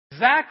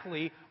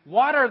exactly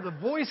what are the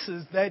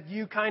voices that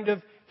you kind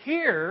of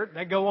hear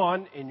that go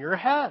on in your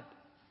head.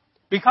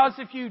 Because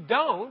if you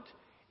don't,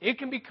 it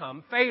can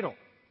become fatal.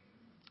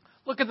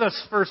 Look at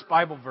this first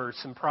Bible verse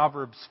in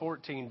Proverbs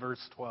 14, verse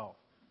 12.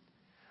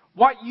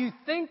 What you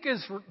think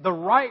is the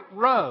right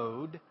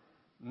road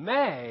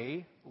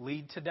may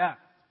lead to death.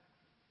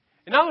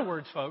 In other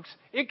words, folks,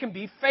 it can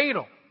be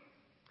fatal.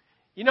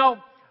 You know,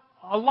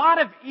 a lot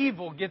of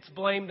evil gets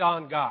blamed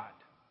on God.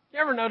 You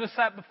ever notice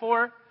that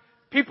before?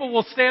 People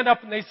will stand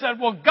up and they said,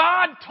 well,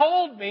 God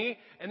told me,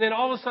 and then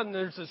all of a sudden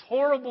there's this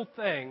horrible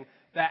thing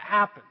that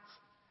happens.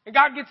 And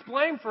God gets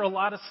blamed for a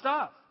lot of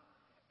stuff.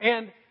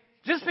 And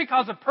just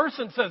because a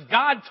person says,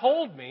 God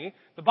told me,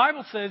 the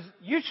Bible says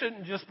you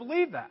shouldn't just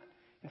believe that.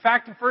 In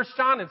fact, in 1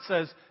 John it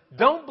says,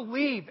 don't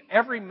believe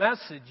every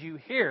message you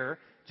hear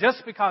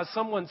just because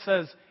someone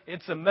says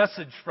it's a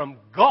message from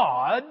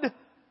God.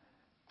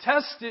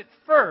 Test it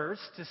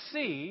first to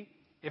see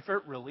if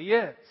it really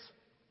is.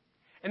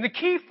 And the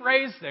key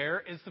phrase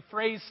there is the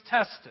phrase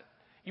test it.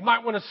 You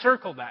might want to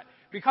circle that.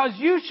 Because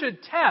you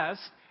should test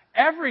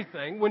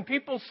everything when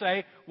people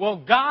say, well,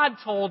 God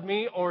told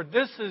me, or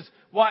this is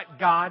what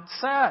God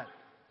said.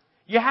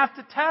 You have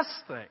to test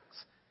things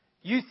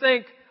you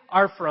think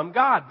are from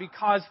God,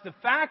 because the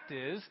fact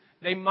is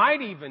they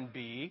might even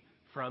be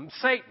from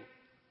Satan.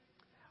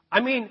 I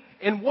mean,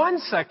 in 1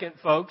 second,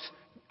 folks,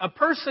 a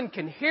person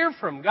can hear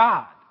from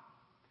God,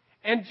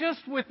 and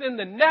just within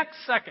the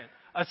next second,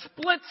 a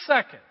split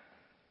second,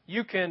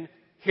 you can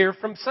hear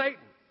from Satan.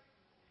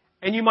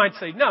 And you might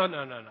say, no,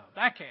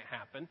 that can't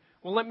happen.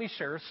 Well, let me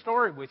share a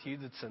story with you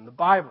that's in the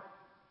Bible.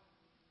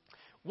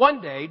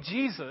 One day,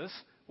 Jesus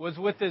was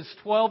with his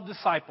 12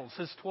 disciples,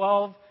 his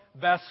 12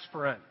 best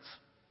friends.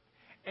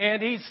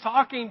 And he's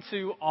talking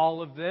to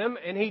all of them,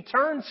 and he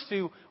turns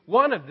to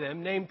one of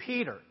them named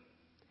Peter.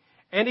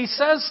 And he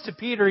says to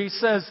Peter, he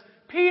says,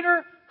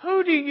 Peter,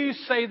 who do you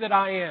say that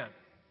I am?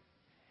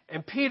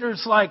 And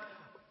Peter's like,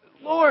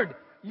 Lord,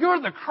 you're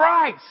the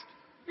Christ.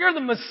 You're the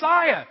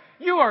Messiah.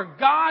 You are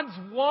God's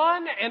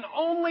one and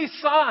only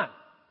Son.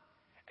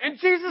 And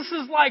Jesus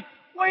is like,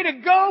 way to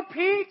go,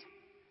 Pete.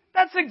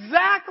 That's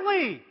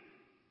exactly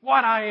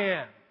what I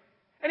am.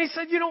 And he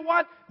said, you know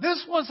what?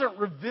 This wasn't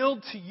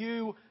revealed to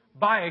you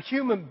by a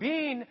human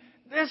being.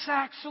 This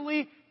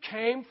actually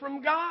came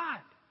from God.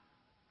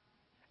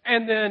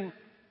 And then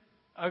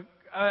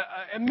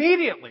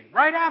immediately,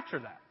 right after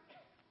that,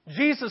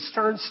 Jesus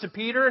turns to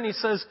Peter and he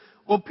says,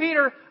 well,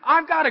 Peter,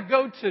 I've got to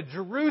go to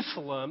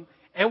Jerusalem,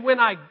 and when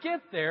I get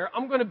there,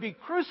 I'm going to be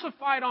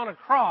crucified on a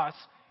cross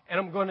and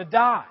I'm going to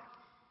die.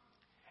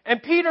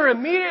 And Peter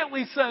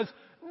immediately says,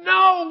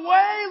 no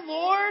way,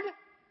 Lord.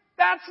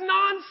 That's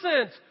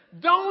nonsense.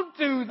 Don't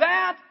do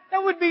that.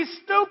 That would be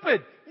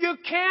stupid. You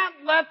can't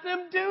let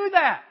them do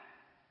that.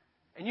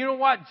 And you know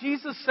what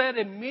Jesus said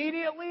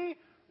immediately,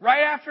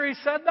 right after he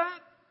said that?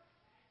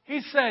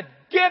 He said,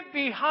 get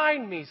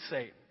behind me,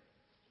 Satan.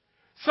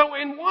 So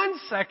in 1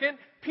 second,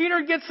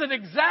 Peter gets it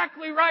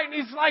exactly right. And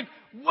he's like,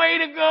 way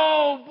to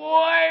go,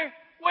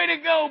 boy. Way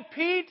to go,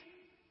 Pete.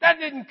 That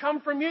didn't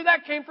come from you.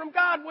 That came from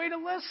God. Way to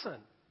listen.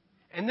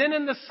 And then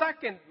in the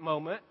second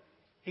moment,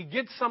 he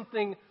gets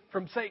something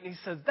from Satan. He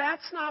says,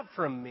 that's not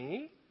from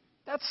me.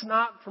 That's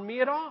not from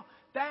me at all.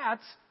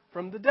 That's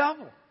from the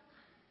devil.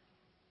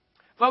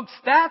 Folks,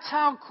 that's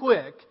how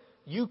quick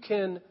you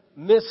can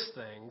miss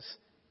things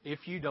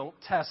if you don't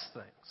test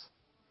things.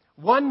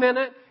 1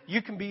 minute,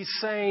 you can be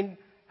saying,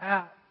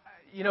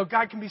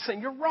 God can be saying,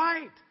 you're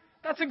right.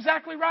 That's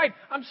exactly right.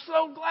 I'm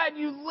so glad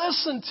you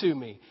listened to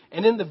me.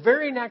 And in the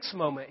very next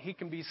moment, he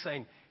can be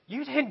saying,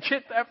 you didn't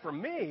get that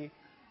from me.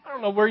 I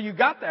don't know where you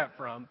got that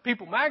from,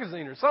 People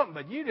Magazine or something,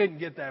 but you didn't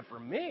get that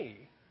from me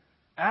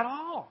at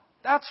all.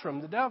 That's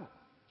from the devil.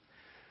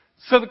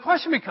 So the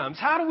question becomes,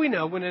 how do we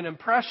know when an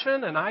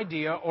impression, an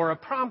idea, or a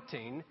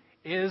prompting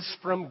is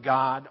from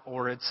God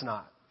or it's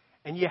not?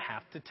 And you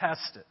have to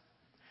test it.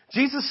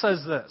 Jesus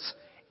says this,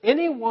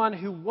 anyone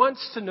who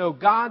wants to know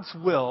God's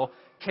will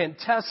can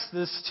test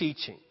this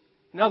teaching.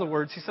 In other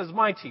words, he says,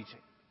 my teaching.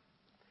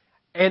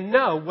 And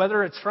know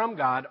whether it's from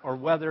God or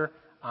whether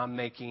I'm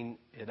making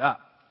it up.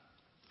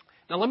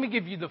 Now let me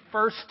give you the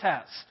first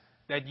test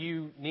that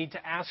you need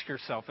to ask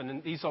yourself,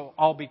 and these will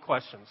all be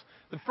questions.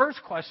 The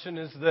first question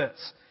is this.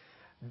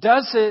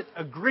 Does it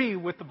agree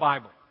with the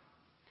Bible?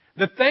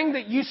 The thing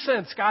that you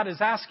sense God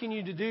is asking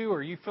you to do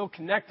or you feel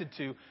connected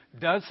to,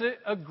 does it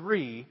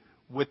agree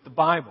with the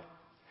Bible?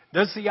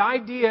 Does the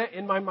idea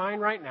in my mind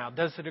right now,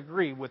 does it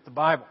agree with the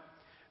Bible?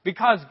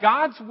 Because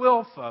God's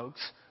will, folks,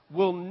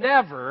 will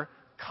never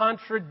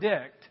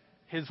contradict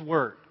His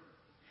Word.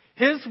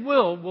 His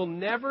will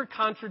never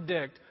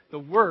contradict the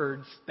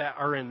words that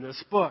are in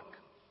this book.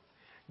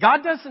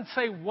 God doesn't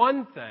say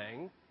one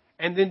thing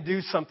and then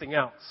do something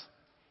else.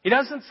 He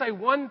doesn't say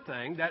one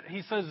thing that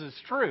He says is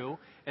true,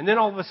 and then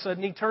all of a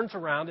sudden He turns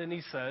around and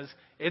He says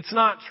it's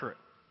not true.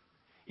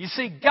 You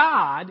see,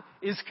 God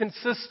is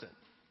consistent.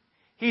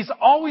 He's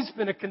always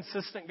been a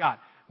consistent God.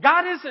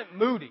 God isn't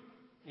moody,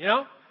 you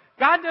know?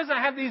 God doesn't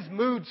have these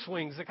mood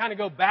swings that kind of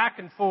go back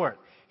and forth.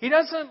 He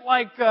doesn't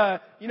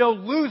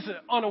lose it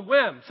on a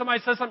whim.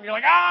 Somebody says something, you're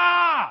like,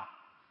 ah!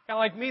 Kind of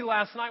like me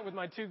last night with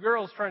my two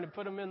girls trying to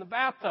put them in the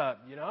bathtub,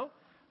 I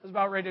was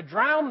about ready to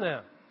drown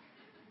them.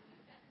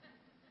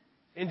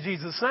 In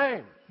Jesus'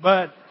 name.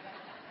 But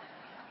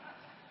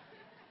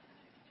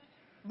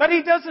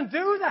he doesn't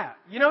do that.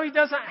 He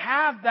doesn't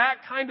have that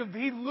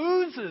he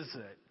loses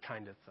it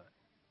kind of thing.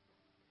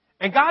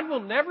 And God will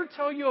never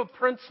tell you a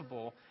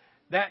principle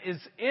that is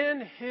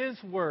in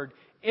His Word,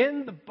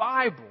 in the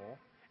Bible,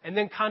 and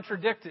then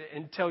contradict it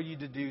and tell you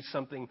to do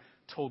something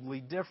totally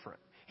different.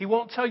 He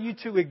won't tell you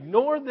to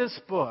ignore this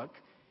book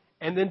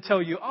and then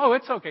tell you, oh,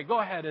 it's okay, go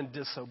ahead and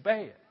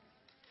disobey it.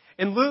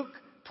 In Luke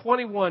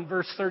 21,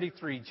 verse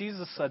 33,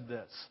 Jesus said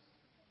this,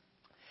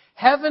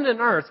 "Heaven and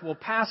earth will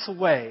pass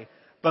away,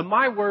 but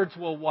my words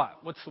will"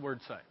 what? What's the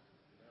word say?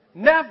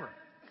 Never.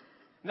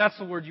 And that's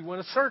the word you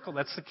want to circle.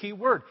 That's the key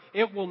word.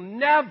 It will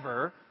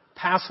never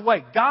pass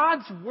away.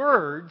 God's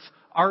words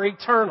are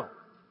eternal.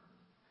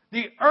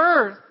 The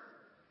earth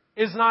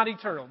is not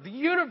eternal. The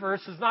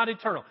universe is not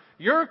eternal.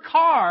 Your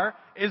car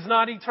is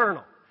not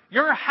eternal.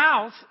 Your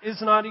house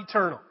is not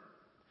eternal.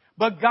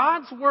 But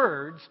God's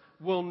words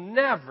will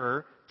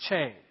never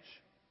change.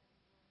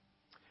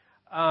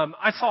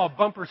 I saw a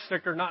bumper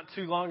sticker not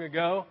too long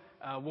ago.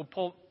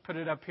 We'll put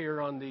it up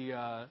here on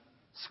the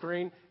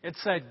screen. It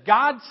said,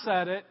 "God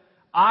said it.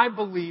 I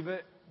believe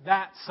it.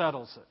 That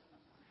settles it."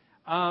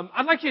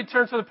 I'd like you to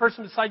turn to the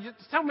person beside you.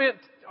 Tell me,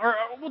 or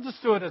we'll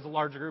just do it as a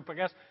larger group, I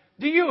guess.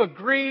 Do you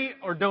agree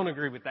or don't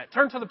agree with that?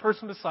 Turn to the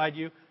person beside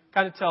you.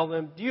 Kind of tell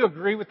them, do you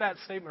agree with that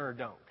statement or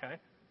don't? Okay?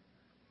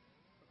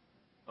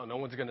 Oh, no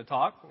one's going to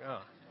talk?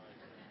 Oh.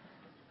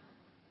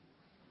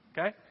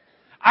 Okay?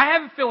 I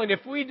have a feeling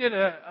if we did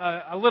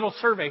a little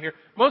survey here,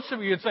 most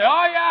of you would say,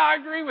 oh, yeah, I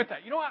agree with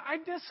that. You know what? I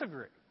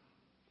disagree.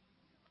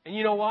 And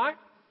you know why?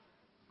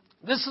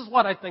 This is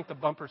what I think the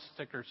bumper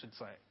sticker should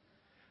say.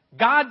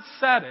 God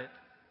said it,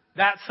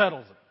 that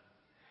settles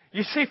it.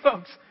 You see,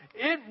 folks,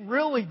 it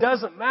really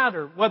doesn't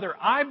matter whether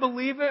I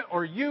believe it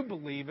or you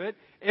believe it.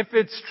 If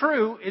it's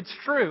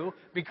true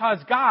because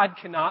God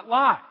cannot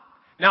lie.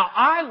 Now,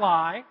 I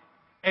lie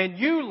and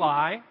you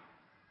lie.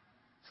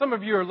 Some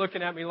of you are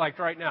looking at me like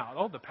right now,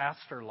 oh, the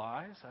pastor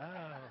lies?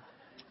 Oh.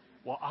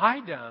 Well,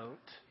 I don't,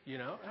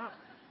 Oh,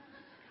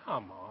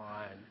 come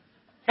on.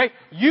 Okay,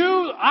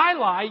 I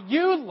lie,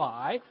 you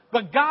lie,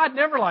 but God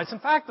never lies. In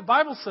fact, the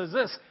Bible says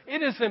this,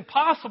 it is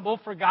impossible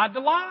for God to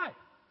lie.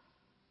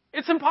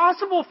 It's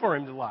impossible for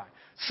Him to lie.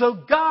 So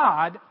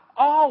God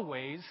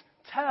always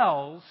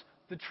tells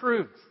the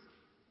truth.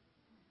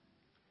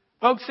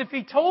 Folks, if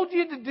He told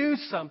you to do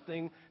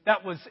something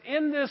that was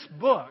in this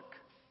book,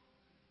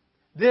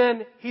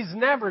 then He's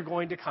never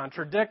going to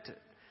contradict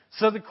it.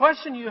 So the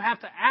question you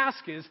have to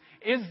ask is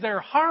there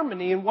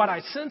harmony in what I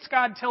sense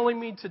God telling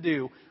me to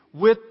do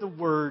with the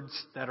words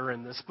that are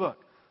in this book?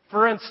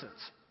 For instance,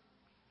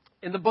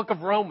 in the book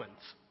of Romans,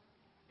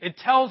 it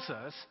tells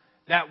us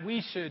that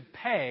we should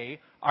pay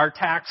our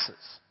taxes.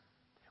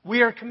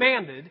 We are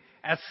commanded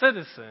as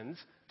citizens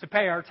to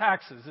pay our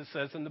taxes, it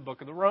says in the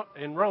book of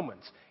in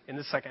Romans, in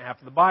the second half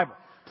of the Bible.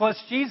 Plus,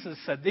 Jesus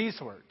said these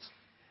words,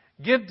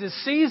 "Give to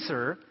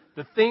Caesar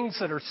the things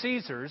that are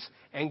Caesar's,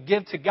 and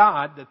give to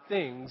God the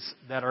things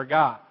that are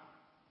God."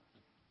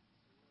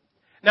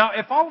 Now,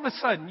 if all of a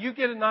sudden you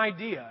get an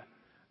idea,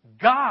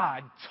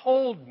 God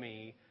told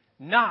me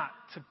not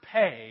to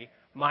pay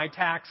my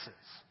taxes.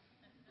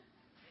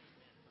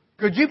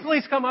 Could you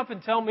please come up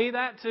and tell me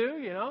that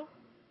too,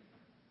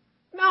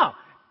 No.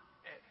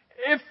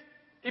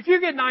 If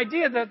you get an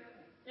idea that,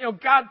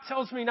 God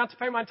tells me not to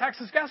pay my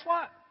taxes, guess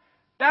what?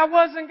 That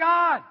wasn't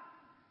God.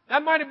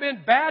 That might have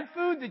been bad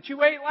food that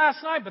you ate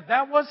last night, but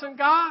that wasn't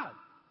God.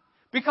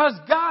 Because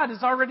God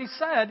has already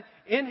said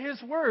in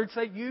His words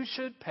that you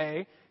should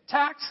pay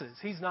taxes.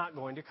 He's not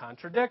going to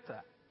contradict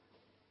that.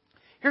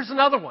 Here's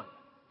another one.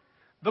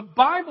 The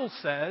Bible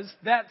says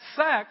that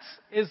sex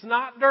is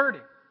not dirty.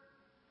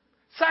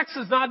 Sex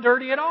is not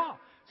dirty at all.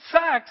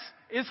 Sex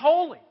is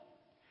holy.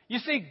 You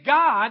see,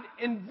 God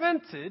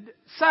invented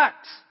sex.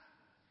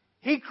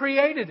 He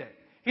created it.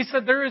 He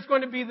said there is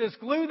going to be this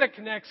glue that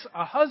connects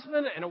a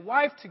husband and a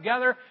wife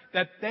together,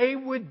 that they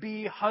would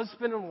be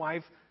husband and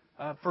wife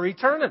for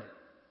eternity.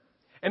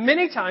 And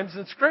many times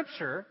in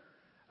Scripture,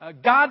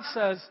 God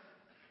says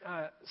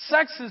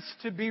sex is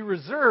to be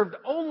reserved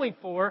only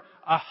for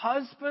a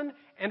husband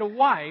and a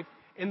wife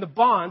in the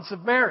bonds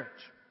of marriage.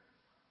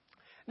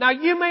 Now,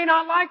 you may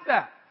not like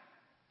that.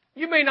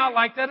 You may not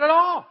like that at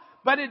all.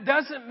 But it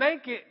doesn't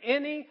make it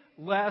any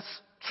less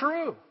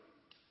true.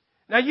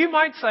 Now, you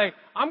might say,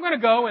 I'm going to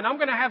go and I'm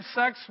going to have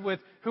sex with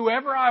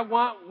whoever I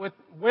want, with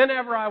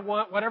whenever I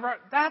want, whatever.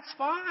 That's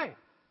fine.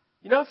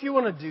 If you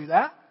want to do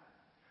that.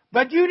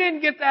 But you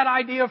didn't get that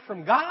idea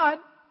from God.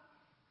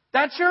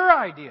 That's your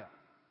idea.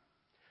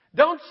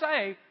 Don't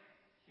say,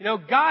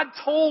 God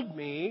told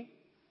me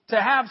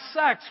to have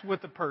sex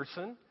with a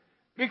person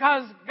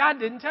because God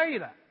didn't tell you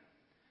that.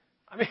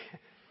 I mean,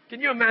 can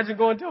you imagine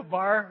going to a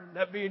bar and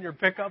that being your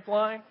pickup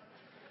line?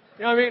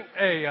 You know what I mean?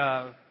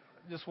 Hey,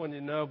 just wanted you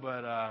to know,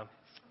 but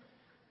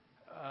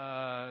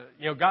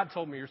God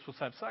told me you're supposed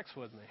to have sex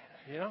with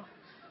me,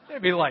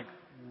 They'd be like,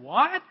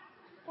 what?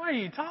 What are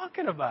you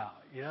talking about,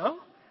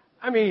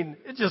 I mean,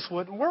 it just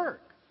wouldn't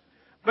work.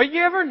 But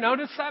you ever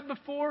notice that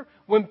before?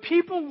 When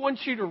people want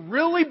you to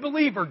really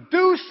believe or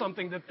do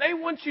something that they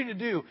want you to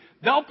do,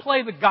 they'll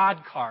play the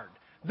God card.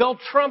 They'll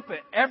trump it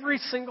every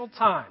single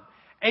time.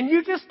 And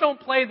you just don't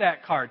play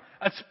that card,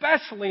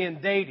 especially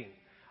in dating.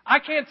 I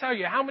can't tell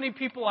you how many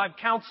people I've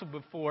counseled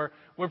before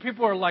where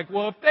people are like,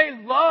 well, if they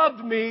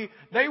loved me,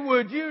 they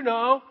would,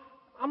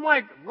 I'm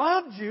like,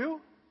 loved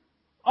you?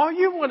 All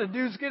you want to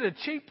do is get a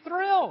cheap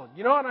thrill.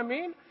 You know what I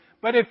mean?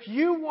 But if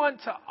you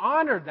want to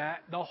honor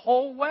that the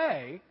whole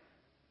way,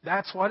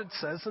 that's what it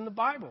says in the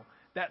Bible.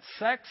 That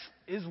sex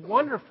is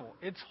wonderful.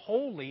 It's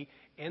holy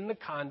in the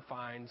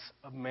confines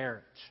of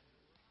marriage.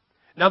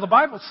 Now, the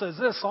Bible says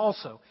this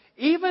also.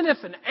 Even if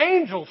an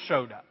angel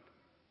showed up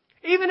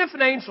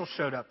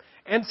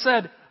and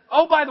said,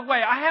 oh, by the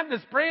way, I have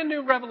this brand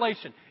new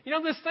revelation.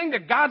 This thing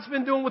that God's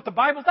been doing with the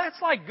Bible,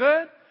 that's like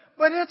good,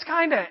 but it's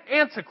kind of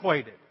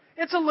antiquated.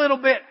 It's a little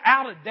bit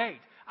out of date.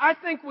 I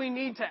think we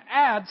need to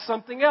add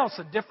something else,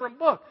 a different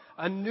book,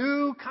 a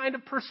new kind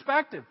of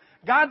perspective.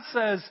 God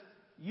says,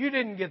 you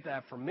didn't get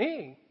that from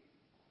me.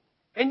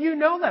 And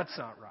that's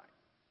not right.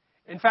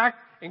 In fact,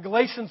 in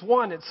Galatians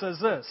 1, it says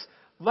this,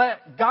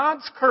 let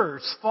God's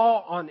curse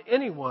fall on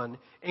anyone,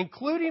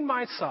 including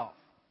myself.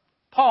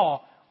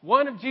 Paul,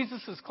 one of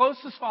Jesus'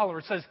 closest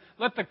followers, says,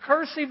 let the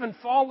curse even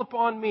fall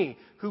upon me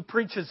who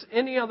preaches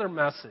any other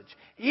message,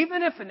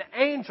 even if an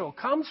angel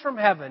comes from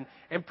heaven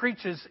and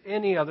preaches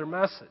any other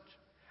message.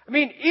 I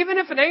mean, even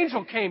if an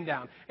angel came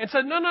down and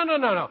said,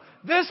 no,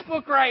 this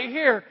book right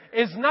here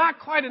is not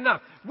quite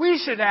enough. We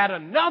should add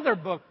another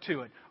book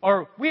to it.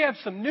 Or we have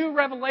some new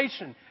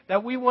revelation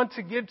that we want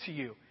to give to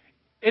you.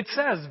 It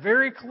says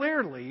very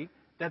clearly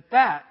that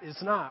that is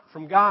not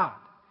from God.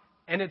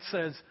 And it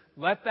says,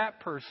 let that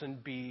person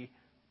be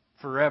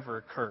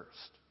forever cursed.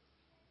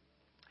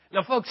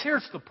 Now, folks,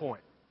 here's the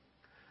point.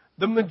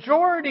 The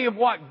majority of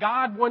what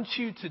God wants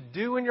you to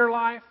do in your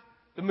life,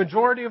 the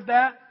majority of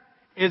that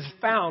is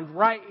found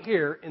right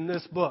here in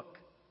this book.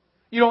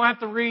 You don't have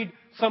to read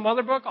some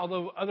other book,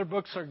 although other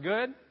books are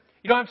good.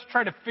 You don't have to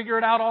try to figure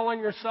it out all on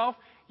yourself.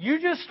 You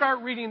just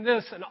start reading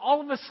this, and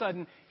all of a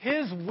sudden,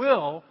 His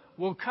will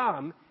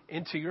come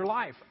into your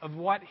life of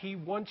what He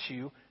wants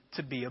you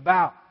to be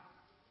about.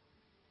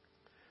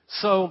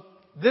 So,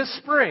 this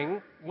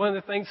spring, one of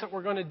the things that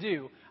we're going to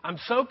do, I'm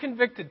so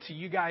convicted to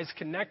you guys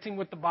connecting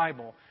with the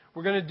Bible.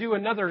 We're going to do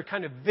another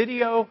kind of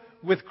video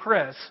with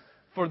Chris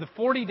for the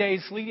 40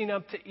 days leading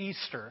up to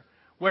Easter,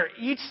 where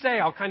each day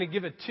I'll kind of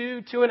give a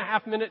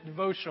 2.5 minute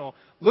devotional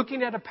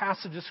looking at a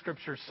passage of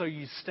Scripture so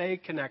you stay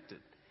connected.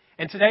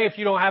 And today, if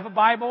you don't have a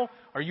Bible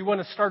or you want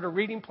to start a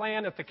reading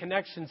plan at the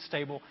Connections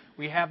table,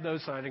 we have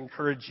those, and I'd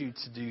encourage you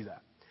to do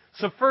that.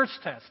 So first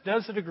test,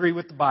 does it agree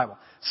with the Bible?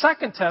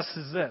 Second test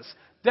is this,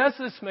 does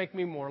this make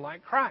me more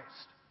like Christ?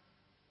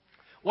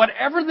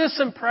 Whatever this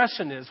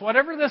impression is,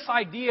 whatever this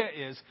idea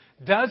is,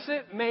 does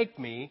it make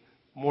me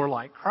more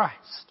like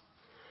Christ?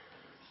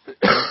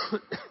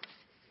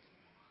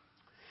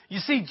 You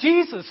see,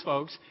 Jesus,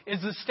 folks,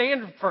 is the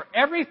standard for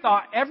every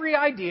thought, every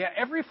idea,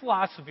 every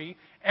philosophy,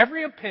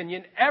 every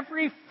opinion,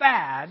 every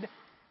fad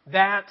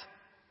that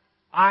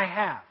I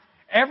have.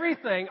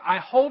 Everything I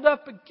hold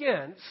up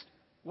against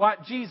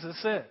what Jesus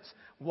is.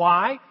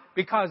 Why?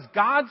 Because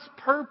God's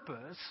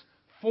purpose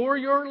for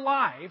your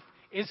life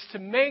is to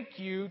make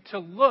you to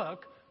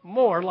look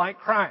more like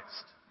Christ.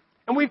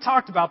 And we've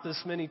talked about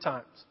this many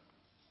times.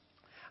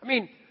 I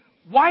mean,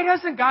 why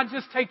doesn't God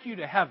just take you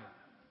to heaven?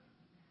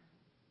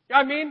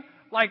 I mean,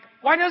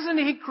 why doesn't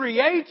He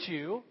create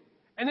you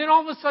and then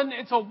all of a sudden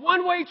it's a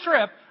one-way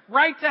trip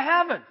right to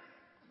heaven?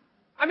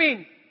 I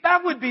mean,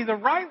 that would be the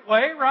right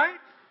way, right?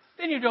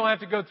 Then you don't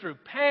have to go through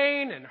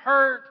pain and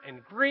hurt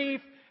and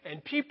grief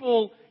and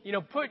people,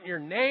 putting your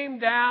name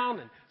down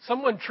and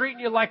someone treating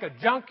you like a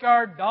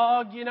junkyard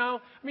dog, I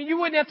mean, you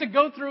wouldn't have to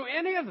go through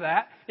any of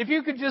that if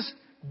you could just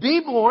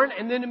be born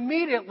and then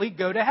immediately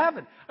go to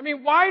heaven. I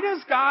mean, why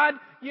does God,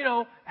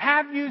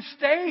 have you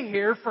stay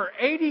here for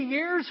 80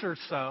 years or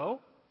so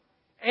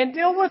and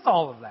deal with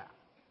all of that?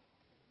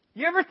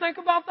 You ever think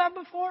about that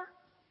before?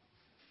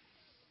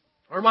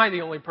 Or am I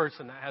the only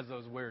person that has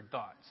those weird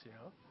thoughts,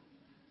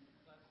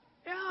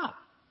 Yeah.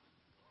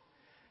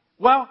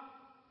 Well,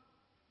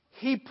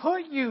 He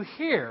put you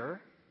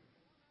here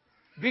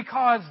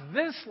because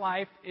this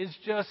life is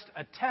just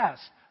a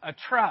test, a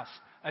trust,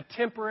 a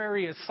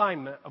temporary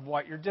assignment of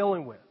what you're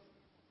dealing with.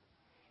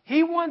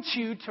 He wants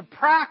you to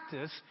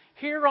practice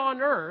here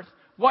on earth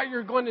what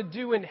you're going to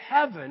do in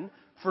heaven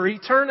for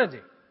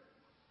eternity.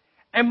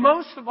 And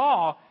most of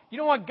all, you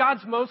know what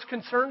God's most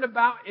concerned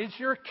about is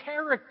your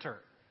character.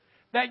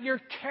 That your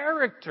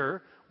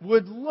character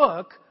would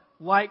look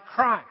like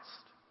Christ.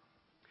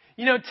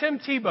 Tim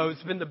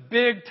Tebow's been the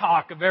big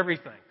talk of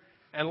everything.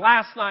 And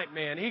last night,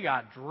 man, he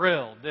got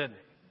drilled, didn't he?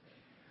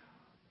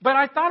 But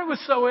I thought it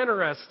was so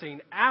interesting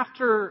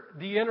after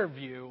the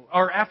interview,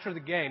 or after the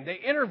game, they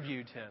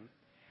interviewed him.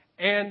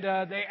 And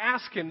they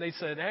asked him, they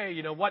said,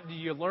 hey, what do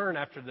you learn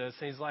after this?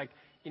 And he's like,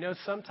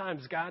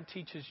 sometimes God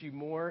teaches you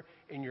more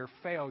in your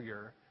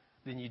failure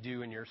than you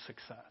do in your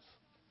success.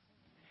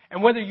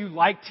 And whether you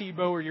like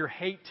Tebow or you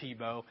hate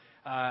Tebow,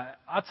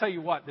 I'll tell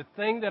you what, the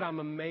thing that I'm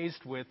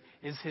amazed with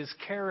is his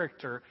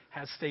character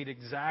has stayed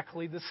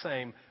exactly the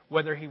same,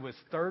 whether he was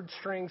third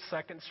string,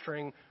 second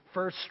string,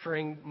 first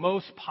string,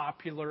 most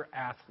popular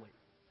athlete.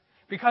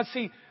 Because,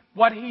 see,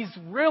 what he's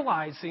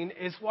realizing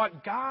is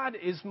what God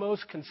is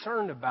most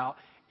concerned about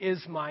is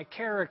my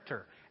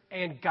character.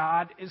 And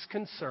God is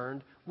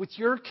concerned with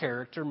your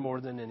character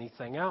more than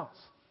anything else.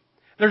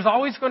 There's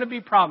always going to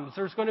be problems.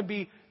 There's going to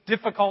be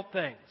difficult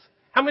things.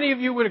 How many of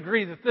you would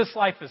agree that this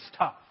life is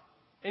tough?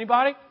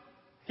 Anybody?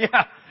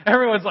 Yeah,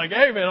 everyone's like,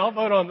 hey man, I'll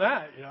vote on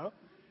that,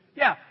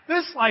 Yeah,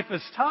 this life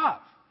is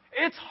tough.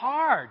 It's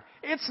hard.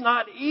 It's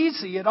not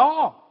easy at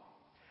all.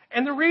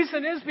 And the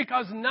reason is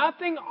because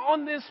nothing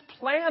on this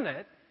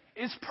planet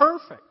is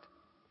perfect.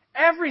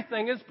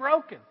 Everything is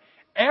broken.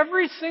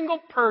 Every single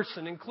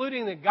person,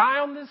 including the guy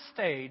on this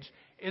stage,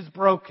 is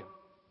broken.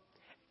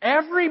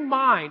 Every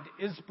mind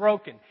is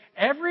broken.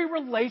 Every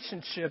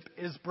relationship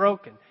is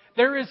broken.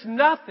 There is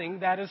nothing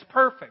that is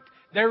perfect.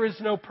 There is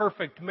no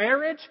perfect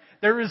marriage.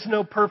 There is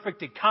no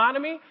perfect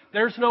economy.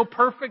 There's no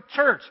perfect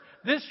church.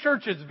 This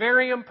church is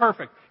very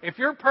imperfect. If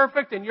you're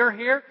perfect and you're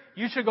here,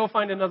 you should go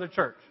find another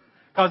church.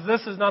 Because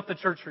this is not the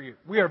church for you.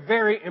 We are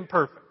very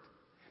imperfect.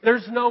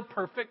 There's no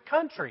perfect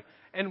country.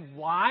 And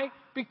why?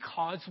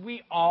 Because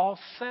we all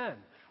sin.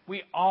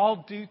 We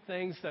all do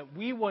things that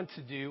we want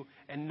to do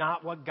and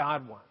not what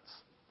God wants.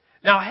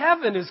 Now,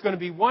 heaven is going to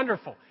be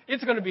wonderful.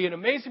 It's going to be an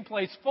amazing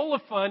place full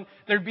of fun.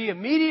 There'd be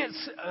immediate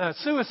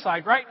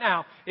suicide right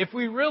now if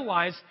we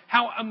realize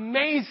how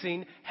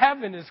amazing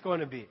heaven is going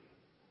to be.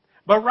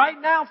 But right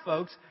now,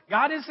 folks,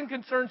 God isn't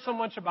concerned so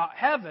much about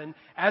heaven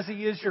as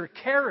He is your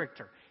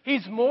character.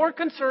 He's more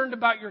concerned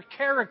about your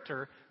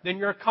character than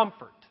your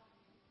comfort.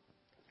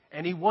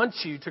 And He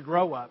wants you to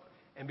grow up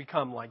and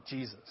become like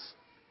Jesus.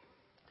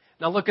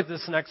 Now look at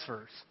this next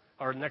verse,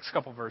 or next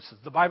couple verses.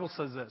 The Bible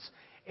says this: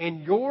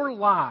 in your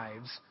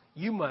lives,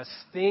 you must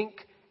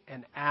think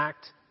and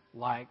act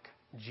like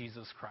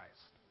Jesus Christ.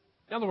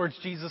 In other words,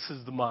 Jesus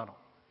is the model.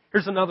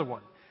 Here's another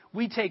one.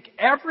 We take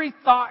every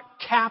thought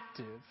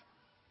captive.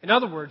 In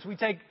other words, we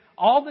take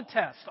all the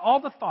tests, all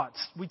the thoughts,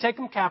 we take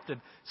them captive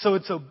so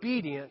it's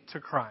obedient to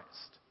Christ.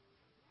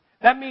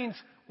 That means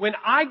when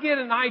I get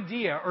an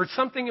idea or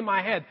something in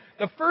my head,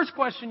 the first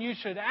question you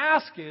should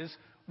ask is,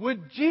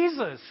 would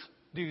Jesus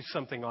do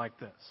something like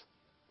this?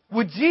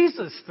 Would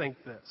Jesus think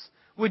this?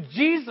 Would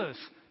Jesus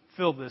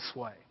feel this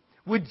way?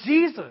 Would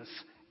Jesus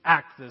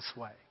act this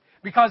way?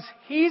 Because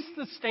He's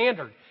the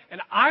standard.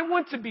 And I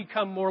want to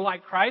become more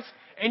like Christ.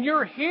 And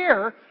you're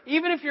here,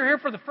 even if you're here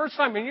for the first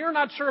time and you're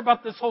not sure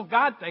about this whole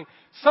God thing,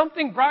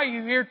 something brought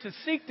you here to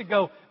seek to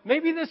go,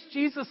 maybe this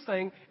Jesus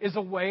thing is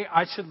a way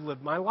I should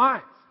live my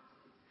life.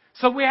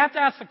 So we have to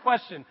ask the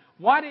question,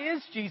 what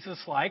is Jesus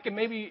like? And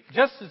maybe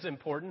just as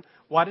important,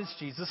 what is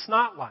Jesus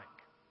not like?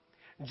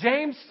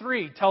 James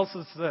 3 tells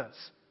us this: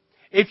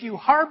 if you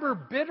harbor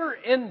bitter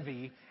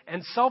envy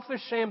and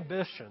selfish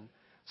ambition,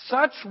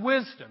 such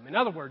wisdom, in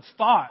other words,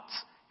 thoughts,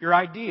 your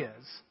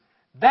ideas,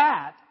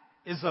 that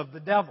is of the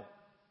devil.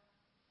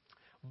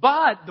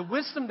 But the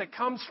wisdom that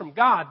comes from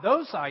God,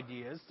 those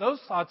ideas, those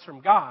thoughts from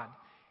God,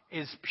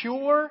 is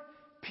pure,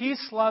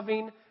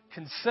 peace-loving,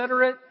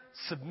 considerate,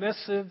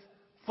 submissive,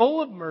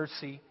 full of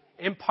mercy,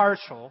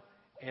 impartial,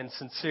 and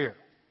sincere.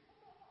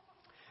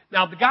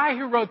 Now, the guy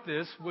who wrote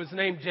this was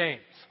named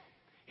James.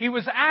 He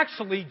was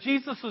actually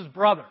Jesus'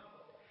 brother.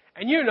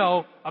 And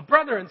a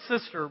brother and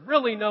sister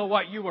really know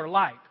what you are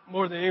like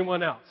more than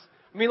anyone else.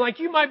 I mean, like,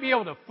 you might be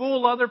able to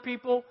fool other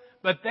people,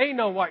 but they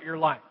know what you're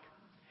like.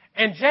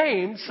 And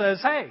James says,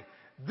 hey,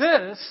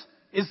 this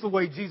is the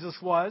way Jesus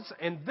was,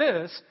 and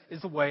this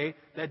is the way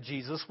that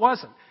Jesus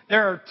wasn't.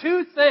 There are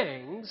two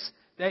things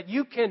that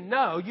you can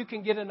know, you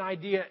can get an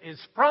idea is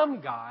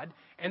from God,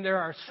 and there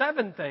are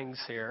 7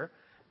 things here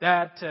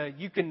that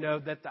you can know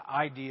that the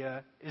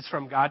idea is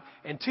from God,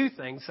 and 2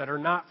 things that are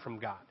not from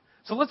God.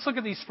 So let's look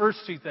at these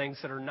first 2 things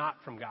that are not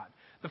from God.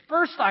 The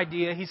first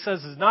idea, he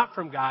says, is not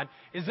from God,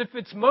 is if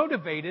it's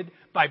motivated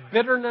by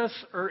bitterness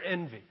or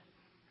envy.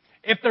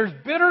 If there's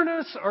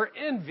bitterness or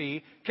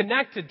envy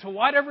connected to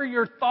whatever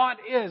your thought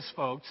is,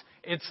 folks,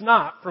 it's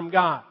not from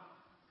God.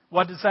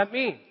 What does that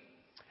mean?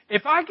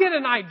 If I get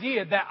an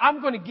idea that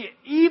I'm going to get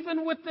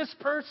even with this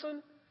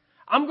person,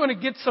 I'm going to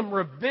get some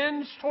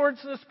revenge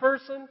towards this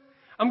person,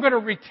 I'm going to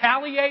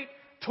retaliate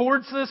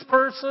towards this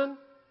person.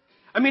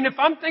 I mean, if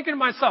I'm thinking to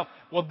myself,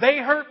 well, they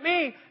hurt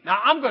me, now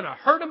I'm going to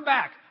hurt them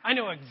back. I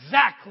know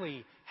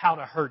exactly how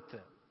to hurt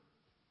them.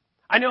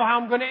 I know how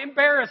I'm going to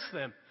embarrass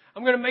them.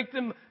 I'm going to make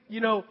them,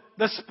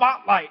 the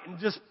spotlight and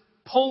just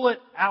pull it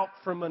out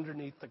from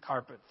underneath the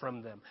carpet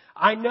from them.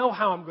 I know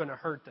how I'm going to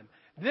hurt them.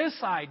 This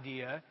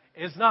idea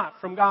is not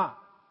from God.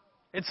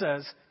 It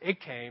says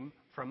it came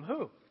from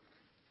who? It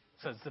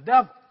says the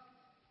devil.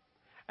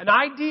 an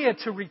idea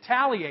to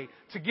retaliate,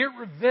 to get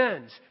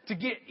revenge, to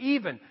get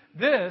even.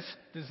 This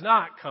does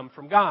not come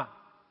from God.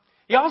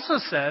 He also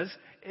says,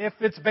 if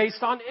it's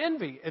based on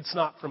envy, it's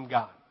not from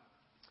God.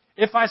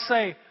 If I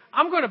say,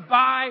 I'm going to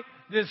buy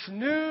this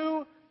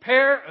new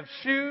pair of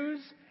shoes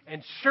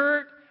and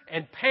shirt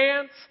and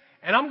pants,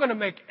 and I'm going to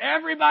make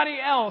everybody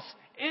else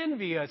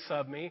envious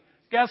of me,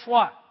 guess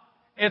what?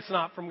 It's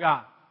not from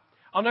God.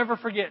 I'll never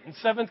forget, in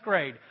 7th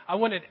grade, I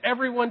wanted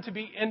everyone to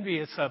be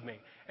envious of me.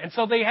 And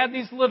so they had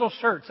these little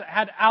shirts that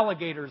had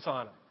alligators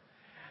on them.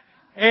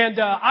 And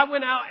I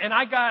went out and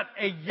I got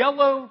a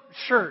yellow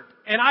shirt.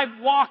 And I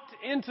walked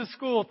into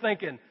school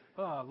thinking,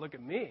 oh, look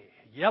at me,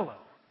 yellow.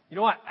 You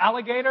know what,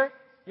 alligator?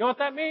 You know what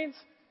that means?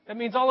 That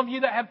means all of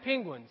you that have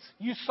penguins,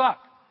 you suck,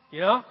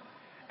 you know?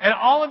 And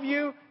all of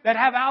you that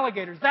have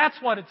alligators, that's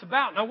what it's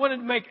about. And I wanted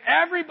to make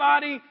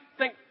everybody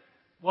think,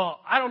 well,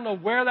 I don't know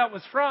where that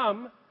was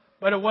from,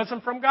 but it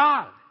wasn't from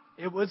God.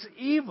 It was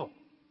evil.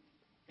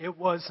 It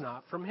was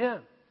not from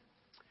Him.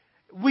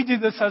 We do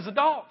this as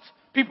adults.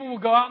 People will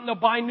go out and they'll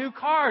buy new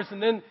cars,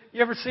 and then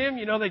you ever see them?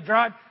 You know, they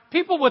drive.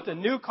 People with a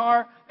new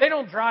car, they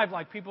don't drive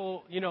like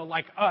people, you know,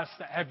 like us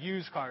that have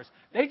used cars.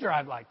 They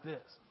drive like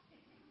this.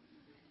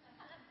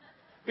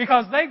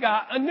 Because they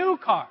got a new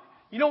car.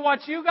 You know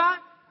what you got?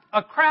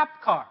 A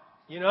crap car,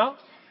 you know?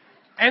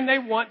 And they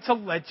want to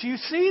let you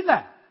see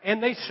that.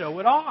 And they show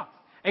it off.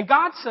 And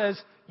God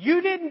says,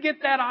 you didn't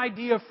get that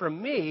idea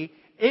from me.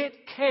 It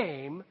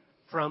came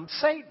from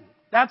Satan.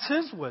 That's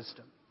his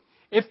wisdom.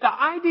 If the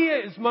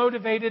idea is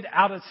motivated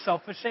out of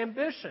selfish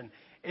ambition,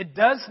 it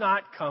does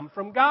not come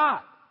from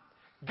God.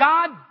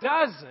 God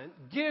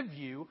doesn't give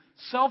you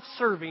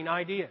self-serving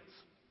ideas.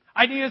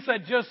 Ideas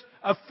that just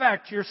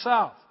affect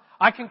yourself.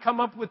 I can come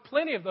up with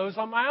plenty of those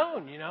on my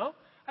own, you know.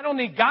 I don't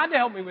need God to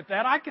help me with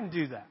that. I can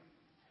do that.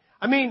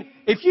 I mean,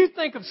 if you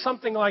think of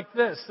something like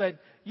this, that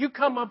you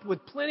come up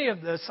with plenty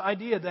of this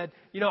idea that,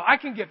 you know, I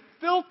can get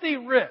filthy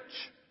rich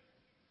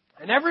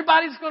and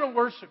everybody's going to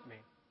worship me.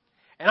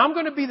 And I'm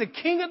going to be the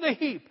king of the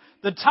heap,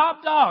 the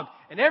top dog,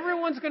 and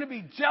everyone's going to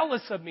be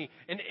jealous of me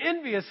and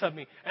envious of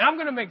me, and I'm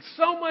going to make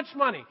so much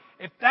money.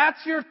 If that's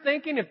your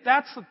thinking, if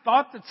that's the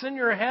thought that's in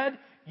your head,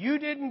 you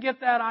didn't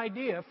get that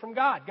idea from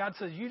God. God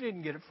says, you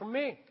didn't get it from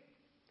me.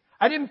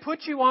 I didn't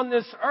put you on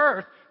this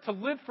earth to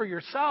live for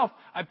yourself.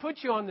 I put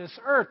you on this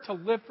earth to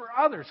live for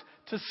others,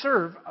 to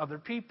serve other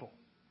people.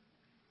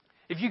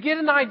 If you get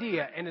an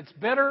idea and it's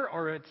bitter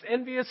or it's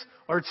envious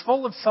or it's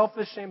full of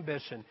selfish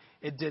ambition,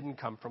 it didn't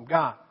come from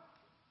God.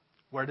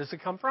 Where does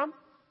it come from?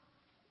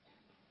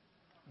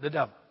 The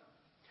devil.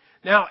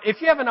 Now,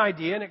 if you have an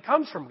idea and it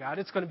comes from God,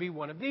 it's going to be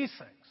one of these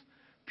things.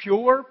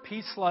 Pure,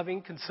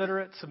 peace-loving,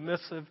 considerate,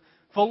 submissive,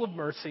 full of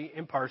mercy,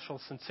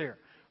 impartial, sincere.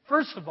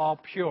 First of all,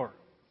 pure.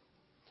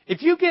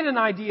 If you get an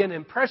idea, an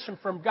impression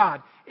from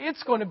God,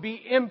 it's going to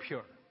be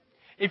impure.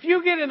 If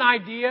you get an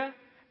idea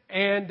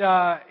and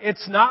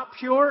it's not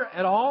pure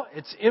at all,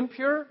 it's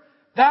impure,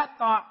 that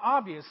thought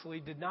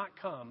obviously did not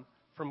come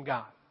from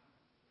God.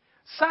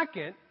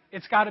 Second,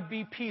 it's got to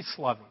be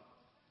peace-loving.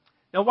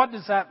 Now, what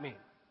does that mean?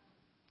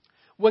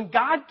 When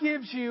God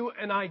gives you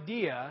an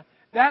idea,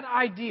 that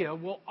idea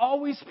will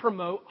always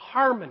promote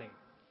harmony,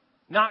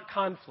 not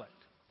conflict.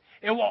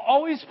 It will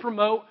always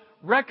promote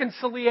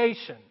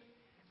reconciliation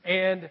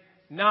and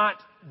not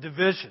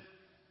division.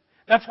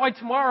 That's why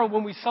tomorrow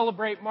when we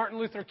celebrate Martin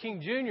Luther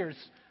King Jr.'s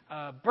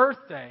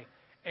birthday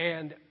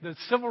and the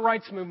civil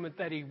rights movement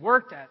that he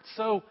worked at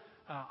so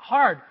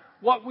hard,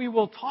 what we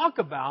will talk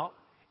about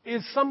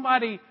is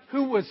somebody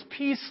who was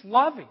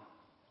peace-loving.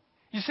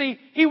 You see,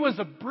 he was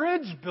a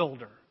bridge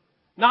builder,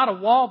 not a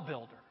wall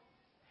builder.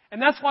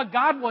 And that's what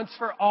God wants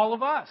for all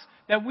of us,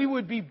 that we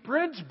would be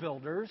bridge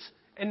builders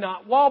and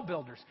not wall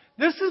builders.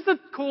 This is the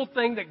cool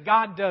thing that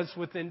God does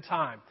within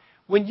time.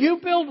 When you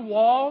build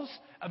walls,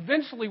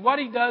 eventually what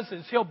He does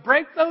is He'll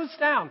break those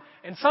down,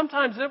 and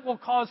sometimes it will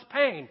cause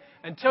pain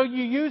until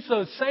you use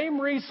those same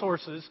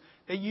resources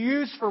that you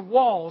use for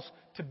walls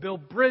to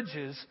build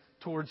bridges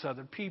towards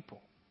other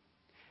people.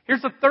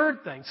 Here's the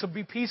third thing, so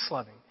be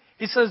peace-loving.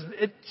 He says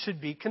it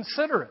should be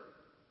considerate.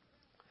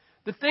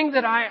 The thing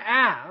that I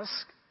ask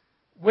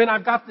when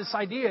I've got this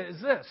idea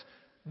is this: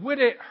 would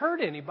it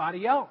hurt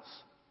anybody else?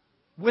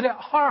 Would it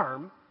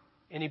harm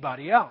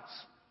anybody else?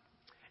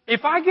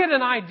 If I get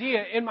an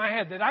idea in my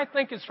head that I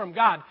think is from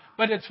God,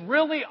 but it's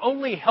really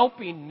only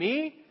helping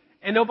me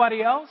and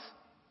nobody else,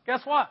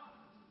 guess what?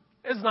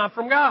 It's not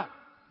from God.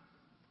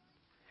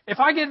 If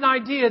I get an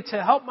idea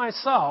to help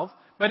myself,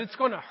 but it's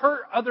going to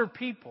hurt other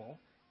people,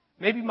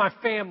 maybe my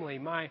family,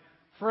 my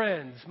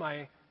friends,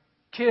 my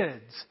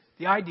kids,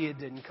 the idea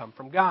didn't come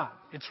from God.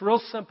 It's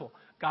real simple.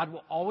 God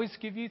will always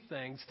give you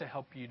things to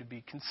help you to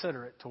be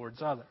considerate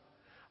towards others.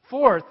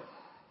 Fourth,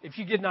 if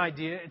you get an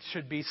idea, it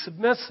should be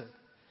submissive.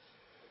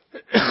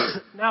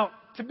 Now,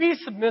 to be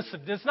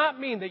submissive does not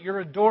mean that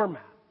you're a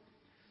doormat.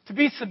 To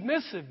be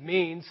submissive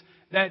means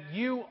that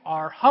you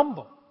are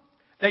humble,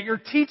 that you're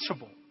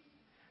teachable.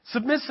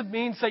 Submissive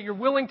means that you're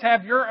willing to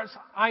have your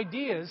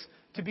ideas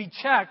to be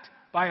checked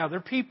by other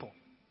people.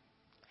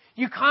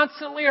 You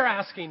constantly are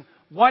asking,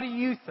 what do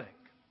you think?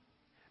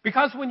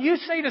 Because when you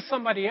say to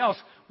somebody else,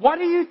 what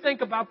do you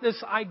think about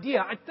this idea?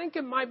 I think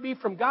it might be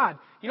from God.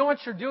 You know what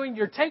you're doing?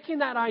 You're taking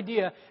that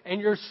idea and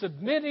you're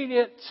submitting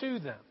it to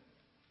them.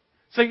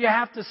 So you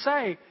have to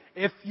say,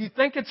 if you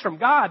think it's from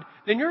God,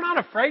 then you're not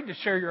afraid to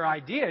share your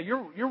idea.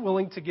 You're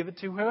willing to give it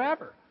to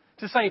whoever.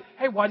 To say,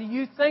 hey, what do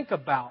you think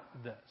about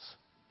this?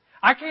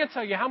 I can't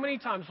tell you how many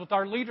times with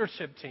our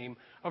leadership team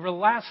over the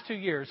last 2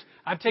 years,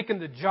 I've taken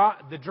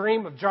the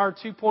Dream of JAR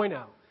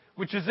 2.0,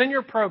 which is in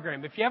your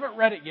program. If you haven't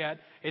read it yet,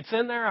 it's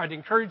in there. I'd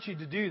encourage you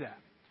to do that.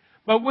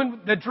 But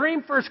when the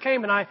dream first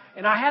came and I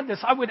had this,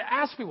 I would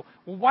ask people,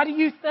 well, what do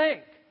you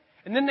think?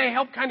 And then they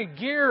helped kind of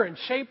gear and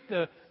shape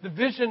the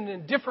vision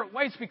in different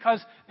ways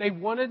because they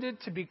wanted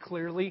it to be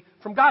clearly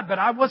from God. But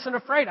I wasn't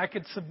afraid. I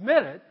could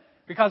submit it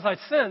because I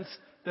sensed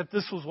that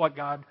this was what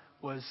God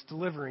was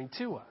delivering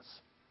to us.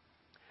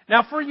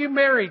 Now, for you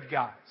married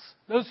guys,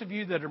 those of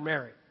you that are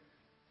married,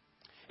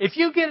 if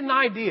you get an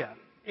idea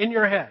in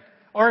your head,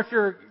 or if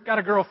you've got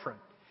a girlfriend,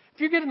 if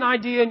you get an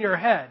idea in your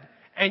head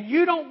and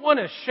you don't want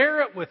to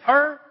share it with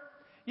her,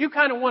 you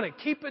kind of want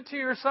to keep it to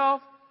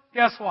yourself,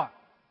 guess what?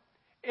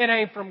 It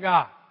ain't from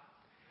God.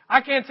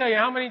 I can't tell you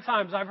how many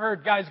times I've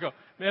heard guys go,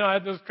 man, I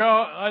had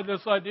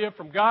this idea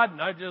from God,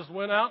 and I just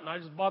went out and I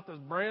just bought this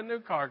brand new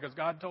car because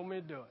God told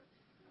me to do it.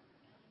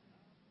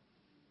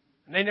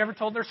 And they never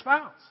told their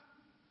spouse.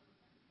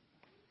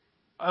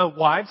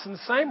 Wives in the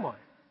same way.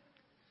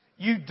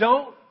 You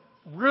don't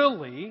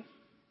really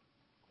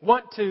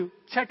want to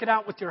check it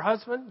out with your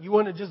husband. You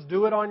want to just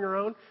do it on your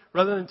own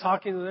rather than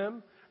talking to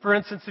them. For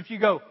instance, if you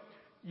go,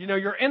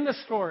 you're in the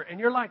store and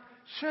you're like,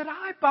 should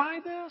I buy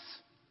this?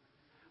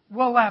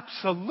 Well,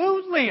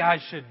 absolutely I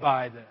should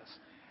buy this.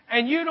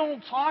 And you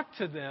don't talk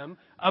to them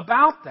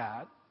about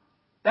that.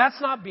 That's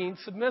not being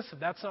submissive.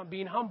 That's not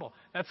being humble.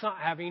 That's not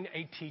having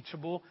a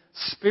teachable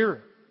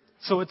spirit.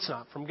 So it's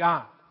not from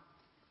God.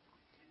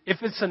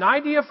 If it's an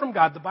idea from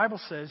God, the Bible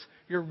says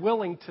you're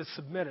willing to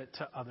submit it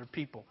to other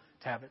people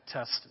to have it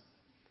tested.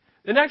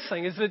 The next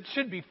thing is it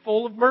should be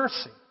full of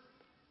mercy.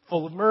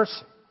 Full of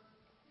mercy.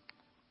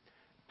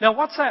 Now,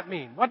 what's that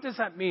mean? What does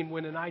that mean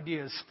when an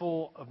idea is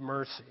full of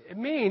mercy? It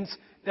means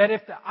that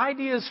if the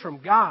idea is from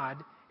God,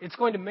 it's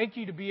going to make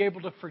you to be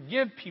able to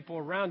forgive people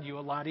around you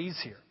a lot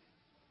easier.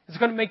 It's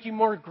going to make you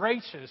more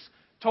gracious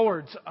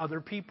towards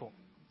other people.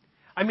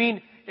 I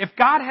mean, if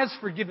God has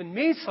forgiven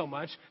me so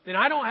much, then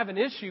I don't have an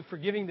issue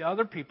forgiving the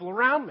other people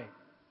around me.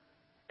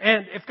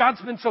 And if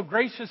God's been so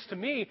gracious to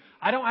me,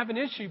 I don't have an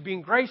issue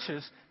being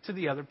gracious to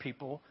the other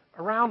people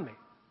around me.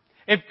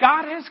 If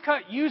God has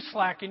cut you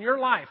slack in your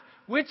life,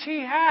 which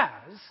He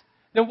has,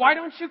 then why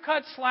don't you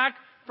cut slack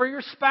for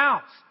your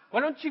spouse?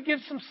 Why don't you give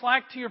some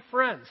slack to your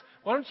friends?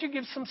 Why don't you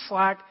give some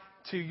slack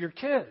to your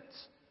kids?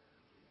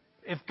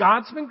 If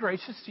God's been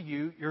gracious to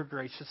you, you're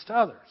gracious to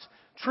others.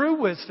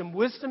 True wisdom,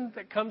 wisdom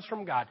that comes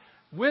from God,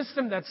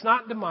 wisdom that's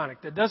not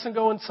demonic, that doesn't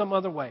go in some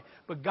other way,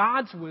 but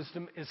God's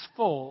wisdom is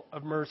full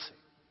of mercy.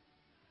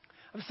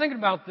 I was thinking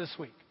about this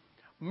week.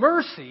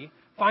 Mercy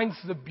finds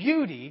the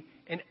beauty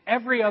in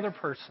every other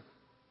person.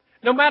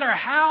 No matter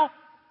how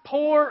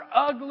poor,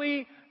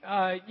 ugly,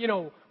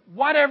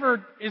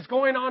 whatever is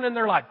going on in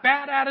their life,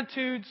 bad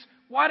attitudes,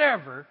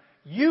 whatever,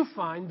 you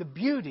find the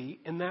beauty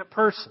in that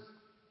person.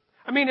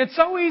 I mean, it's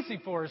so easy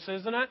for us,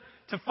 isn't it?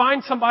 To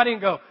find somebody and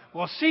go,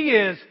 well, she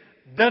is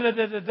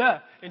da-da-da-da-da,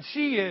 and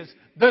she is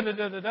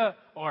da-da-da-da-da.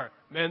 Or,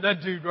 man,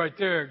 that dude right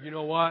there, you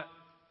know what?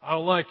 I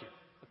don't like it.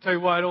 I'll tell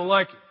you why I don't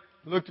like it.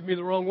 He looked at me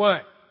the wrong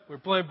way. We were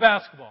playing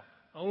basketball.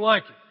 I don't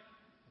like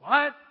it.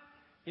 What?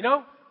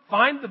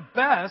 Find the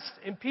best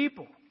in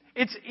people.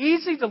 It's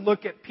easy to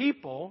look at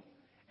people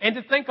and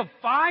to think of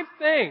 5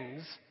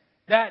 things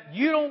that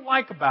you don't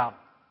like about them.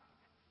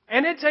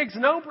 And it takes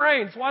no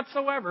brains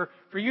whatsoever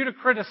for you to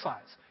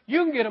criticize.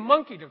 You can get a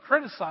monkey to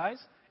criticize.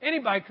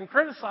 Anybody can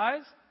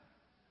criticize.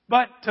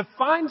 But to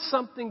find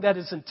something that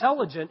is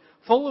intelligent,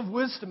 full of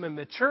wisdom and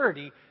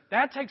maturity,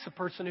 that takes a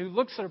person who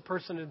looks at a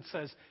person and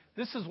says,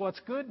 this is what's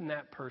good in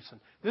that person.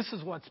 This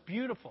is what's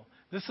beautiful.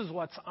 This is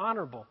what's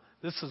honorable.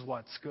 This is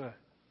what's good.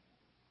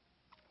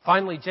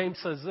 Finally, James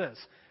says this,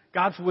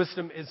 God's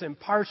wisdom is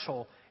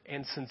impartial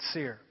and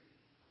sincere.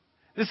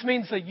 This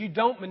means that you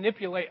don't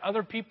manipulate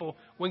other people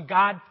when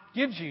God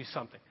gives you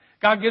something.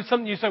 God gives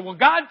something, you say, well,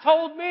 God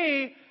told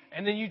me,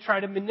 and then you try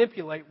to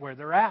manipulate where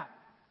they're at.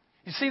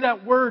 You see,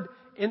 that word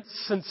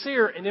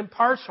sincere and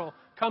impartial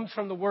comes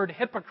from the word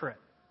hypocrite.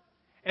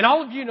 And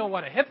all of you know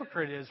what a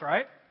hypocrite is,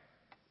 right?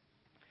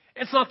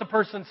 It's not the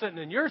person sitting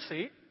in your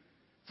seat.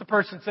 It's the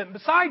person sitting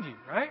beside you,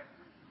 right?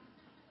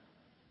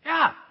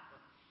 Yeah.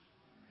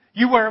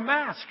 You wear a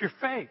mask. You're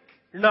fake.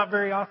 You're not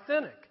very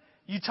authentic.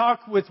 You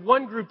talk with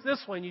one group this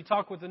way and you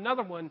talk with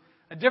another one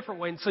a different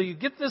way. And so you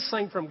get this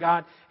thing from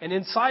God, and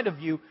inside of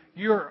you,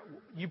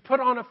 you put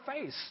on a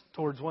face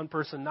towards one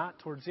person, not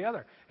towards the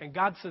other. And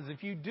God says,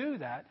 if you do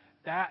that,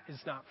 that is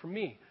not from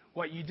me.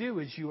 What you do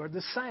is you are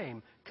the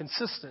same,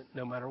 consistent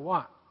no matter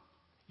what.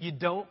 You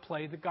don't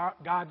play the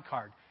God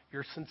card.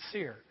 You're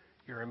sincere.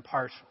 You're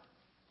impartial.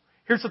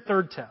 Here's a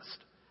third test.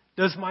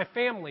 Does my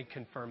family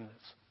confirm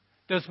this?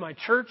 Does my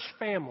church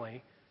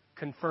family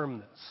confirm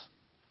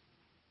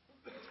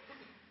this.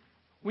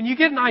 When you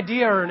get an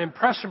idea or an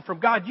impression from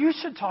God, you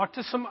should talk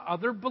to some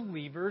other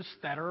believers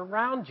that are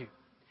around you.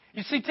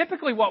 You see,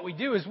 typically what we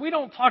do is we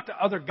don't talk to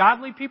other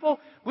godly people.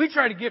 We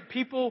try to get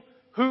people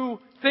who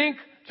think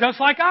just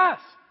like us.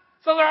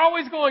 So they're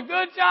always going,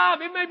 good job,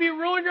 it may be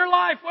ruined your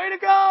life, way to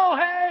go,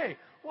 hey,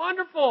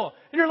 wonderful.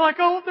 And you're like,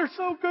 oh, they're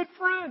so good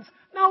friends.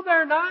 No,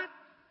 they're not.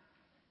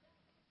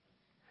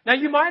 Now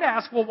you might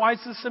ask, well, why is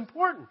this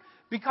important?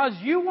 Because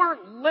you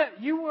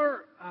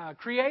were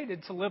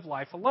created to live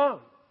life alone.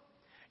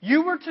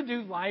 You were to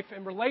do life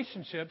in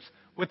relationships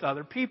with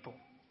other people.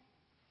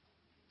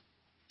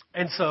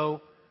 And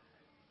so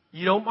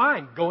you don't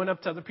mind going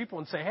up to other people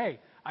and say, hey,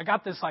 I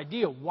got this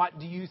idea. What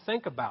do you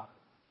think about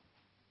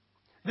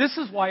it? This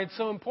is why it's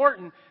so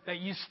important that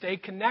you stay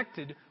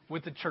connected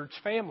with the church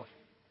family.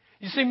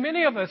 You see,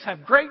 many of us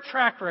have great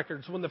track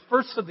records when the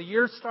first of the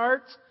year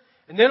starts,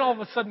 and then all of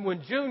a sudden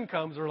when June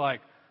comes, we're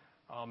like,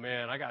 oh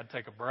man, I got to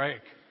take a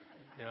break,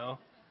 you know.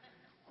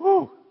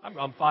 Whew,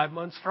 I'm 5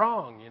 months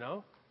strong, you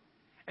know.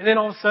 And then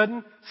all of a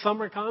sudden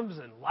summer comes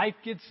and life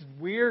gets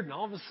weird, and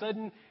all of a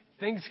sudden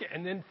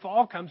and then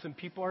fall comes and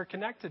people are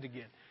connected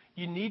again.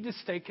 You need to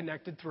stay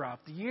connected throughout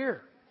the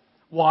year.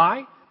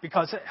 Why?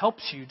 Because it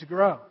helps you to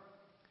grow.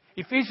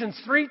 Ephesians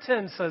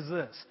 3:10 says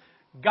this,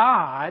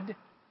 God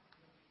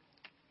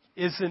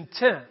is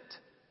intent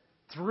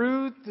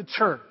through the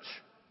church,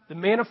 the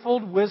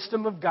manifold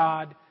wisdom of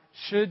God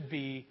should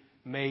be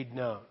made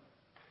known.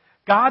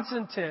 God's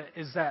intent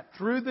is that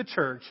through the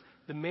church,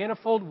 the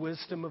manifold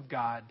wisdom of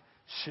God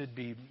should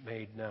be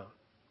made known.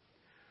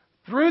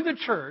 Through the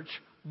church,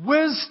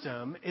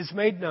 wisdom is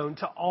made known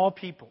to all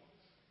people.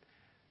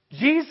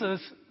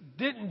 Jesus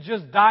didn't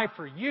just die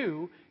for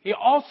you, He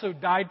also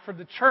died for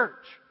the church.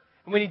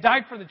 And when He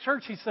died for the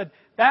church, He said,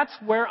 that's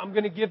where I'm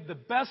going to give the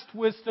best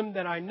wisdom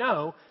that I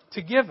know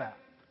to give at.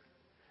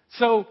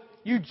 So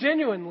you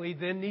genuinely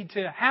then need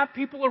to have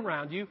people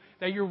around you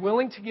that you're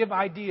willing to give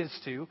ideas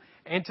to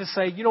and to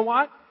say, you know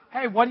what?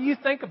 Hey, what do you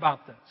think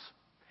about this?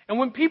 And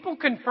when people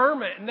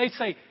confirm it and they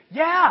say,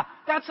 yeah,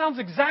 that sounds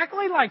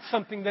exactly like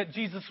something that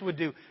Jesus would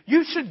do.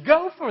 You should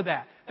go for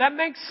that. That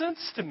makes sense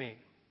to me.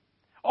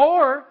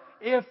 Or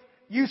if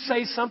you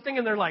say something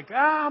and they're like,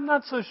 I'm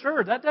not so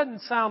sure. That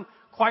doesn't sound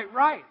quite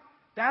right.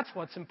 That's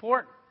what's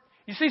important.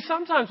 You see,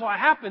 sometimes what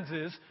happens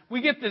is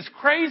we get this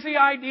crazy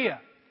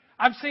idea.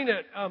 I've seen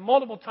it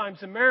multiple times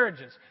in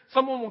marriages.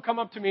 Someone will come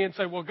up to me and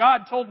say, well,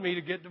 God told me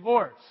to get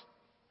divorced.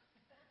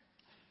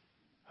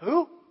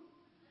 Who?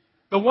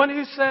 The one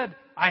who said,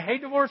 I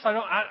hate divorce.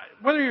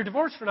 Whether you're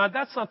divorced or not,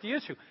 that's not the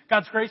issue.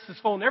 God's grace is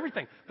full in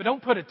everything. But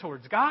don't put it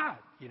towards God,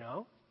 you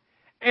know.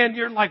 And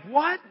you're like,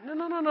 what?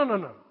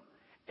 No.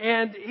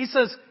 And he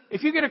says,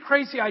 if you get a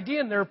crazy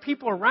idea and there are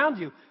people around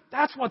you,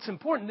 that's what's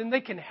important. Then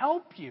they can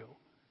help you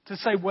to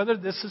say whether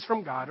this is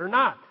from God or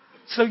not.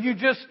 So you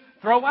just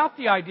throw out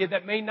the idea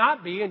that may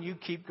not be and you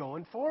keep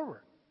going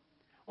forward.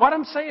 What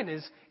I'm saying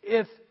is,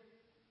 if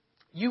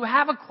you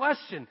have a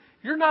question,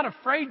 you're not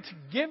afraid to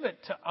give it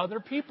to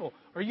other people.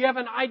 Or you have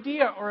an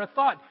idea or a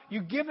thought,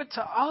 you give it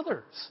to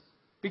others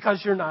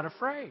because you're not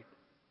afraid.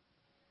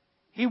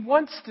 He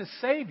wants to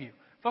save you.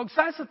 Folks,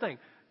 that's the thing.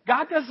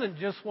 God doesn't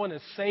just want to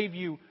save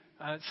you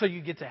so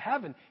you get to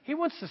heaven. He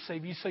wants to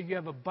save you so you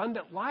have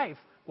abundant life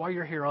while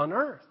you're here on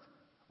earth.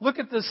 Look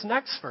at this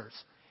next verse.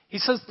 He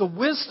says, the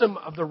wisdom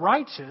of the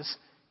righteous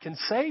can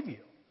save you.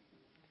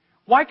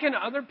 Why can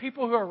other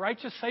people who are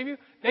righteous save you?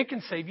 They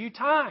can save you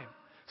time.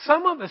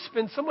 Some of us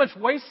spend so much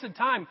wasted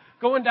time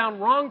going down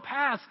wrong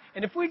paths,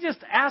 and if we just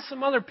ask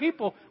some other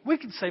people, we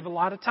could save a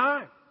lot of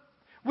time.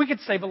 We could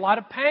save a lot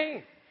of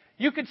pain.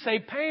 You could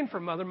save pain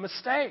from other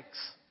mistakes.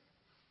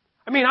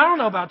 I mean, I don't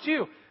know about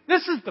you.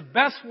 This is the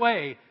best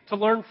way to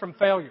learn from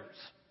failures.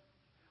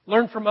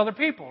 Learn from other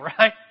people,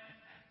 right?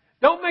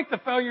 Don't make the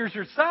failures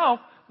yourself.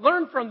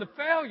 Learn from the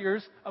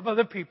failures of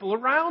other people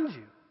around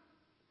you.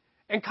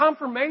 And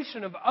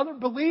confirmation of other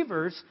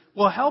believers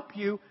will help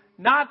you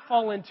not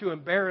fall into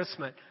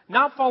embarrassment,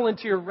 not fall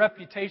into your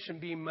reputation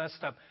being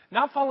messed up,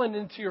 not falling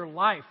into your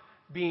life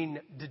being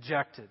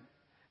dejected.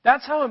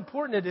 That's how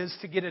important it is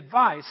to get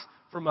advice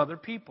from other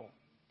people.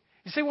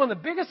 You see, one of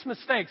the biggest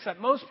mistakes that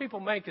most people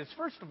make is,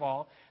 first of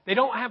all, they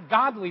don't have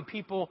godly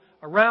people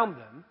around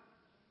them,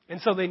 and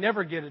so they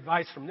never get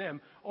advice from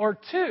them. Or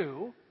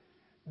two,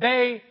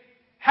 they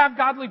have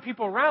godly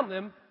people around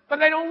them, but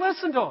they don't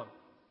listen to them.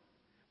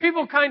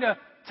 People kind of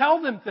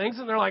tell them things,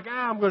 and they're like,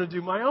 I'm going to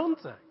do my own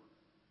thing.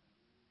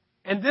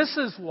 And this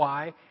is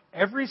why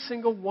every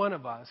single one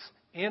of us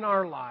in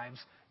our lives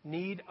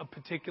need a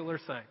particular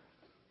thing.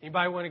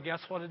 Anybody want to guess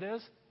what it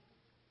is?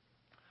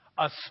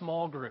 A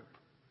small group.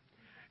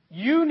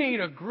 You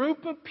need a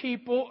group of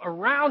people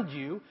around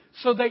you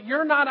so that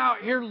you're not out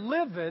here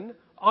living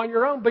on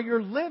your own, but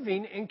you're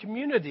living in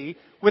community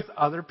with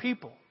other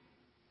people.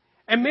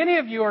 And many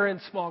of you are in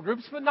small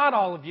groups, but not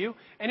all of you.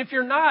 And if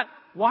you're not,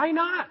 why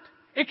not?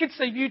 It could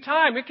save you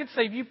time. It could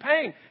save you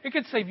pain. It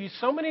could save you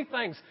so many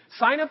things.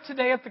 Sign up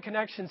today at the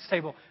connections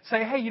table.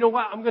 Say, hey, you know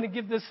what? I'm going to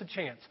give this a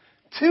chance.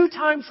 2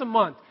 times a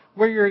month,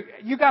 where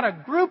you got a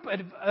group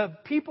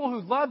of people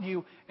who love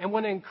you and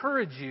want to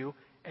encourage you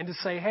and to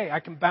say, hey, I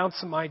can bounce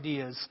some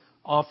ideas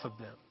off of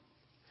them.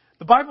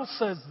 The Bible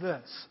says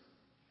this: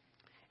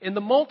 in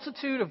the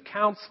multitude of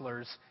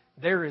counselors,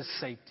 there is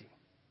safety.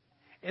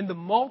 In the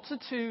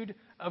multitude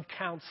of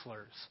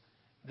counselors,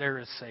 there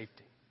is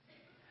safety.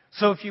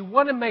 So if you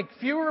want to make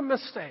fewer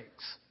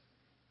mistakes,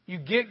 you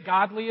get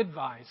godly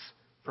advice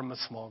from a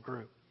small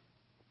group.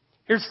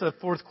 Here's the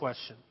fourth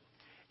question.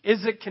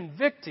 Is it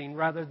convicting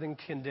rather than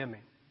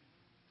condemning?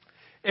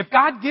 If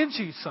God gives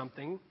you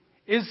something,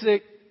 is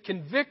it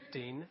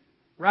convicting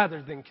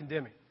rather than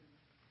condemning?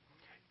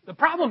 The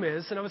problem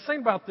is, and I was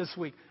thinking about this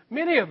week,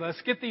 many of us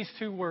get these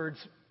two words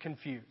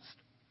confused.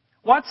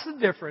 What's the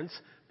difference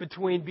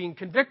between being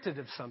convicted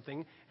of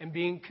something and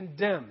being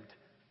condemned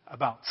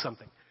about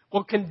something?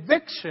 Well,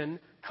 conviction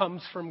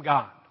comes from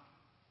God.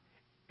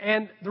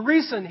 And the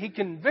reason He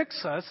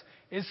convicts us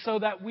is so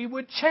that we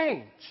would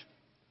change.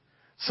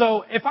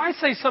 So if I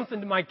say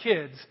something to my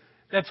kids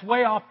that's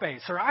way off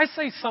base, or I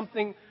say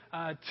something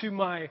to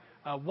my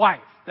wife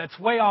that's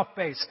way off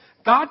base,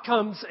 God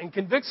comes and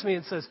convicts me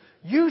and says,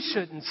 you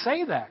shouldn't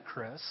say that,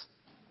 Chris.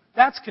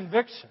 That's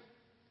conviction.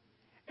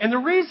 And the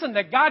reason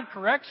that God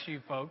corrects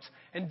you, folks,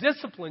 and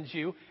disciplines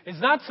you is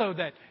not so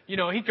that,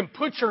 He can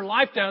put your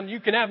life down and you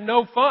can have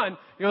no fun.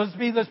 Just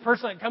be this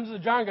person that comes to the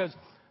jar and goes,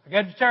 I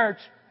go to church,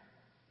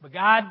 but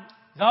God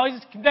is always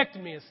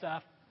convicting me of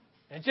stuff.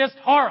 And it's just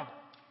horrible.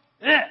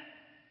 Ugh.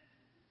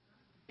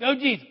 Go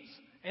Jesus.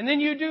 And then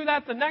you do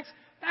that the next.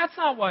 That's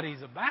not what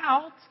He's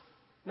about.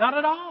 Not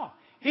at all.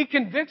 He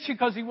convicts you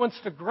because He wants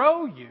to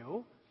grow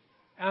you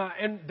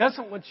and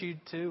doesn't want you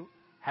to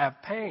have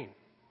pain.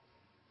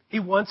 He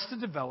wants to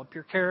develop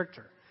your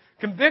character.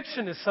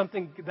 Conviction is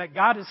something that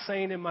God is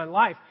saying in my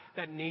life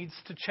that needs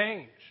to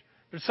change.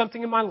 There's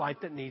something in my life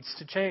that needs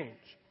to change.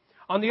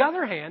 On the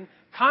other hand,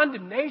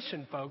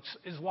 condemnation, folks,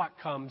 is what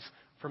comes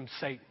from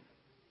Satan.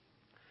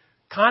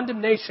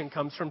 Condemnation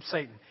comes from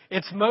Satan.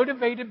 It's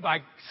motivated by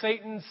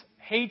Satan's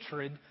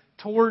hatred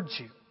towards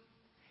you.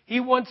 He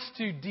wants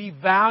to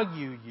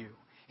devalue you.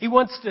 He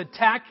wants to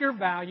attack your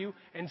value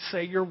and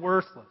say you're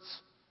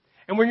worthless.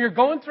 And when you're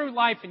going through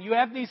life and you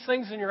have these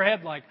things in your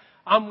head like,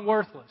 I'm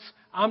worthless,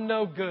 I'm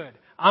no good,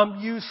 I'm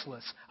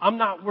useless, I'm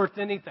not worth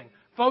anything.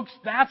 Folks,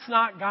 that's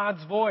not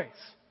God's voice.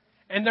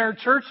 And there are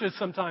churches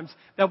sometimes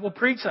that will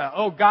preach that.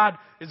 Oh, God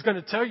is going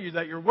to tell you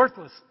that you're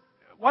worthless.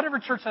 Whatever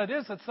church that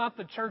is, that's not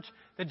the church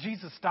that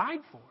Jesus died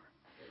for.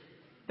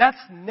 That's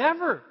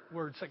never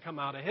words that come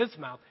out of His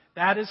mouth.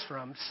 That is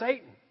from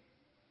Satan.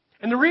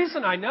 And the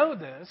reason I know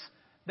this,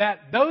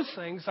 that those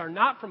things are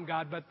not from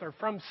God, but they're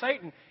from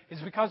Satan, is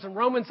because in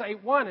Romans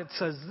 8:1 it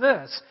says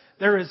this: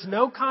 there is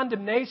no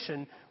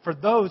condemnation for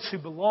those who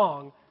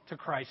belong to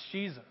Christ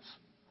Jesus.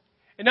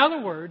 In other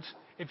words,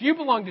 if you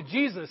belong to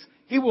Jesus,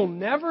 He will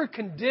never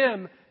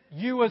condemn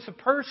you as a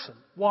person.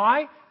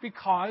 Why?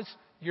 Because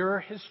you're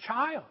His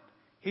child.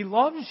 He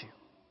loves you.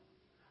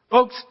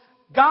 Folks,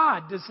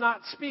 God does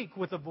not speak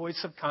with a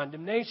voice of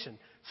condemnation.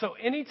 So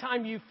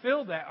anytime you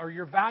feel that or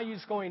your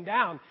value's going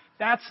down,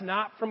 that's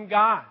not from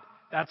God.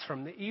 That's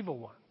from the evil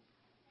one.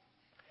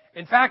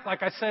 In fact,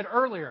 like I said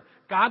earlier,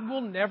 God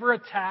will never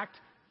attack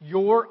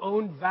your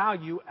own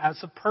value as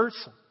a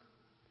person.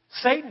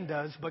 Satan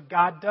does, but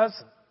God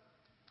doesn't.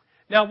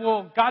 Now,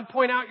 will God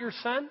point out your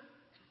sin?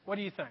 What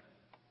do you think?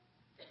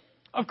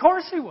 Of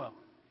course He will.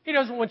 He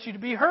doesn't want you to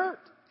be hurt.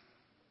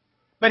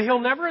 But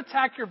He'll never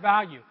attack your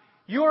value.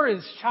 You're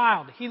His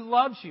child. He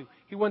loves you.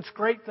 He wants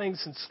great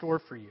things in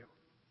store for you.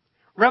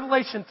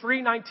 Revelation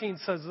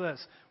 3:19 says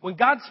this: when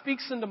God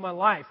speaks into my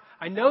life,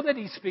 I know that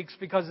He speaks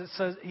because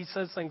He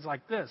says things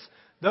like this: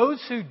 those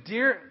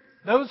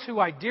who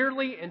I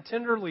dearly and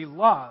tenderly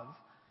love,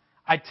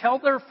 I tell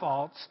their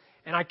faults,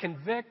 and I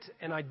convict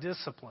and I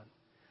discipline.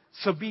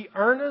 So be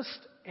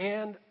earnest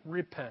and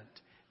repent,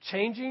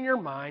 changing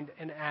your mind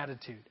and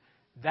attitude.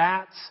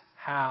 That's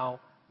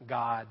how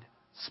God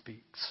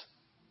speaks.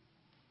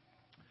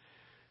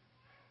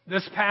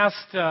 This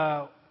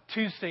past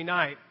Tuesday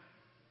night,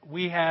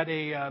 we had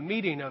a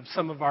meeting of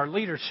some of our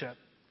leadership,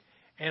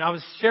 and I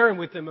was sharing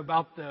with them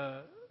about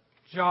the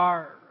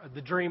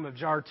dream of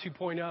JAR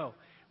 2.0.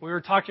 We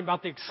were talking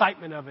about the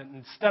excitement of it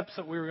and steps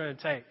that we were going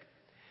to take.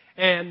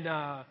 And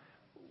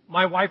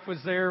my wife was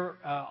there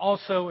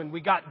also, and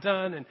we got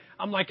done, and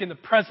I'm like in the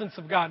presence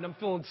of God, and I'm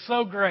feeling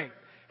so great.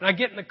 And I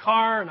get in the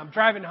car, and I'm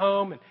driving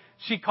home, and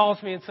she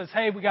calls me and says,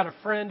 hey, we got a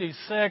friend who's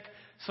sick,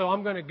 so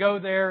I'm going to go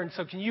there, and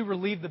so can you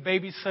relieve the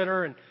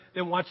babysitter and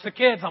then watch the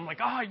kids? I'm like,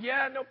 oh,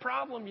 yeah, no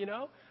problem,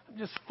 I'm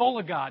just full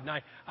of God.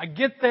 And I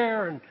get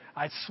there, and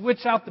I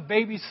switch out the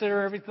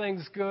babysitter,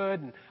 everything's good,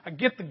 and I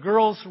get the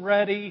girls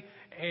ready,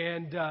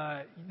 and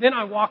then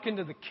I walk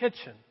into the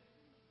kitchen.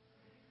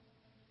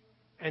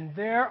 And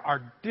there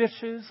are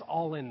dishes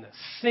all in the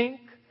sink.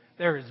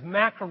 There is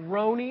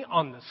macaroni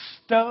on the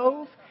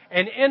stove.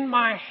 And in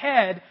my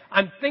head,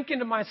 I'm thinking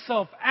to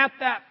myself at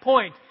that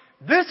point,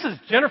 this is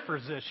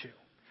Jennifer's issue.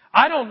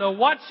 I don't know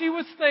what she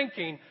was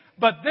thinking,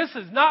 but this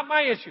is not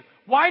my issue.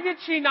 Why did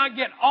she not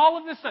get all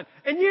of this done?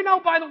 And you know,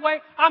 by the way,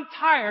 I'm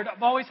tired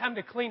of always having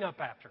to clean up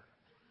after her.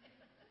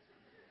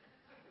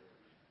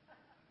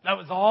 That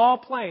was all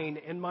playing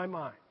in my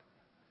mind.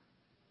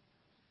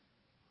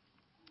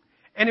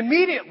 And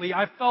immediately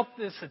I felt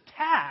this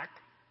attack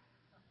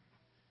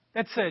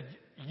that said,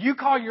 you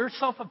call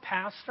yourself a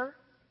pastor?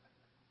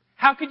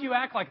 How could you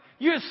act like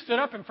you just stood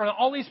up in front of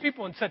all these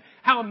people and said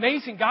how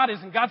amazing God is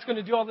and God's going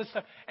to do all this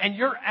stuff, and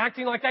you're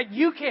acting like that?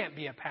 You can't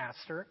be a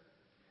pastor.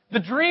 The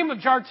dream of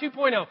JAR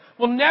 2.0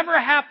 will never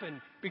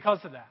happen because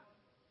of that.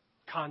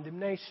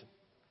 Condemnation.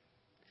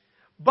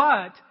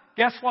 But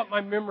guess what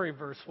my memory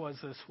verse was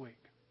this week?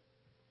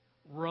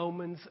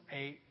 Romans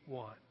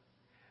 8:1.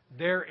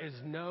 There is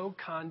no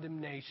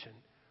condemnation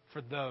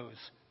for those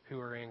who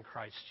are in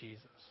Christ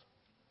Jesus.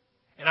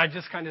 And I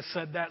just kind of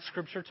said that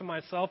scripture to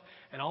myself,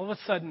 and all of a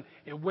sudden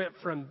it went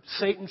from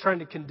Satan trying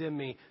to condemn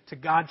me to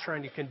God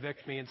trying to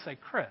convict me and say,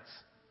 Chris,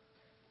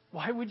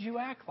 why would you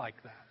act like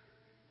that?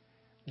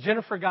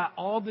 Jennifer got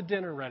all the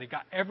dinner ready,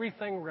 got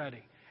everything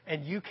ready,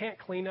 and you can't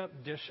clean up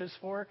dishes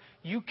for her?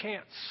 You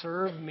can't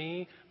serve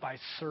me by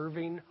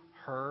serving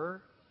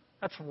her?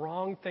 That's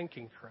wrong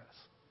thinking, Chris.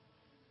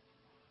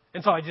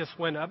 And so I just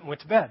went up and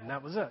went to bed, and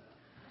that was it.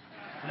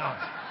 No.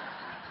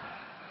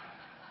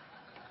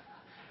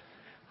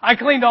 I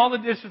cleaned all the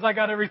dishes. I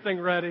got everything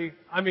ready.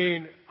 I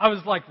mean, I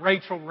was like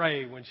Rachel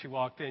Ray when she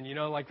walked in, you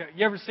know, like that.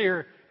 You ever see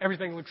her?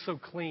 Everything looks so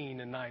clean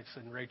and nice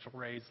in Rachel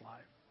Ray's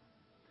life.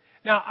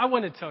 Now, I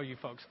want to tell you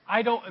folks,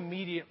 I don't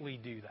immediately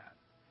do that.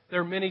 There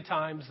are many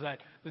times that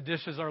the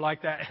dishes are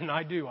like that, and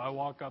I do. I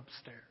walk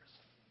upstairs.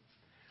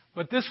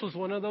 But this was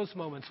one of those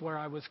moments where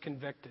I was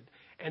convicted.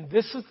 And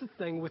this is the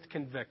thing with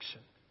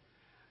conviction.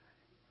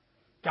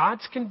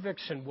 God's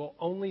conviction will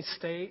only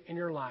stay in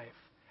your life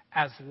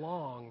as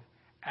long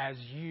as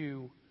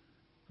you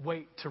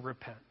wait to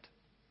repent.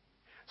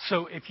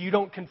 So if you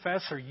don't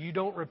confess or you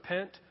don't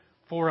repent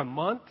for a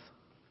month,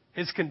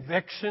 His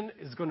conviction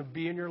is going to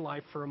be in your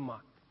life for a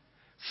month.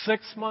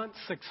 6 months,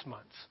 6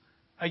 months.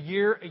 A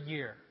year, a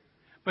year.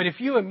 But if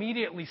you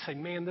immediately say,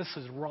 man, this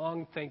is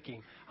wrong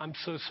thinking. I'm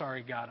so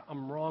sorry, God.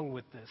 I'm wrong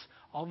with this.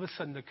 All of a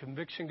sudden the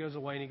conviction goes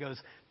away and He goes,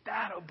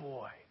 that a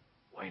boy.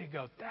 Way to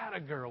go. That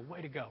a girl.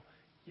 Way to go.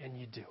 And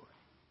you do it.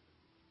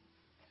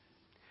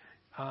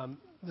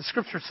 The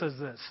scripture says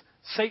this.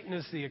 Satan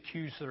is the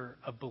accuser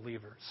of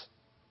believers.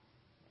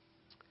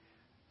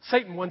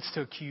 Satan wants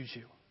to accuse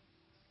you.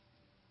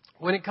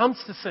 When it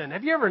comes to sin,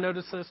 have you ever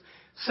noticed this?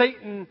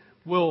 Satan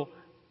will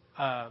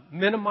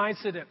minimize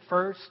it at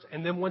first,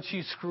 and then once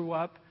you screw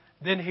up,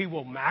 then he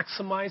will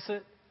maximize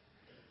it.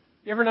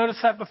 You ever notice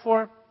that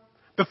before?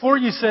 Before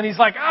you sin, he's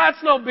like,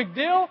 it's no big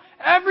deal.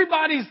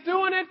 Everybody's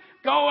doing it.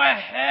 Go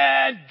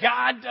ahead.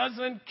 God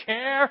doesn't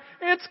care.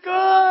 It's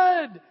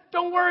good.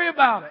 Don't worry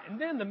about it. And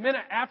then the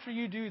minute after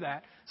you do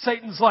that,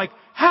 Satan's like,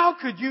 how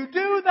could you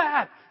do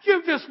that?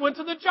 You just went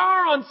to the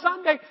jar on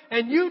Sunday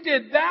and you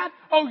did that?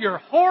 Oh, you're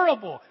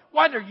horrible.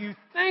 What are you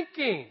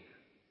thinking?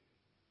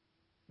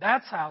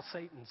 That's how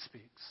Satan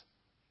speaks.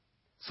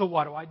 So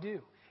what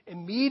do?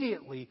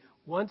 Immediately,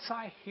 once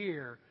I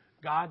hear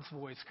God's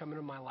voice come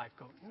into my life,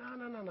 go,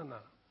 no.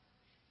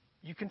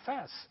 You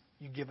confess.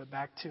 You give it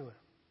back to Him.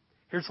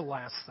 Here's the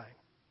last thing.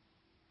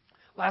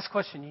 Last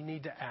question you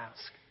need to ask.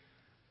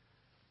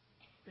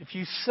 If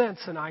you sense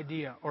an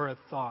idea or a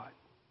thought,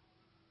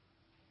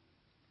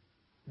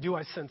 do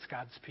I sense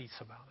God's peace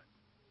about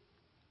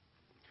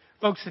it?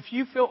 Folks, if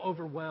you feel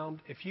overwhelmed,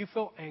 if you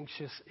feel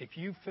anxious, if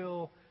you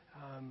feel,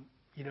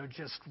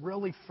 just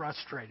really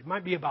frustrated, it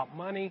might be about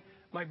money,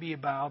 it might be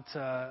about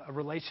a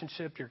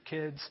relationship, your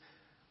kids,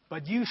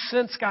 but you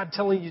sense God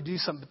telling you to do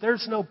something, but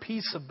there's no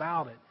peace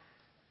about it,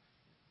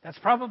 that's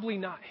probably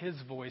not His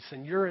voice,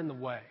 and you're in the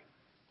way.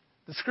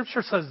 The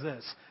Scripture says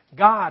this,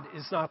 God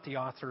is not the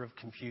author of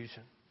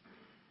confusion.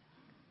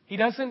 He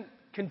doesn't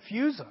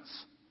confuse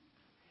us.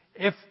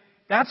 If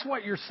that's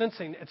what you're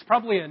sensing, it's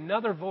probably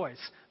another voice,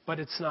 but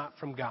it's not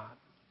from God.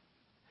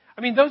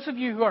 I mean, those of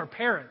you who are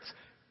parents,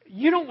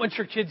 you don't want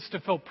your kids to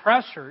feel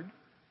pressured.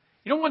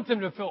 You don't want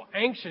them to feel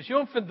anxious. You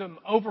don't want them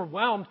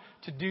overwhelmed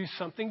to do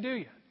something, do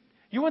you?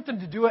 You want them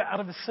to do it out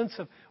of a sense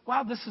of,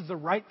 wow, this is the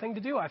right thing to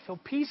do. I feel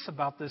peace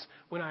about this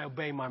when I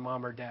obey my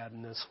mom or dad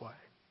in this way.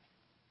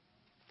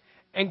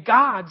 And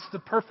God's the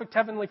perfect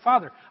Heavenly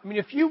Father. I mean,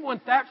 if you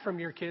want that from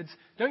your kids,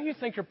 don't you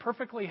think your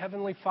perfectly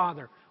Heavenly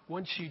Father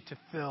wants you to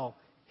feel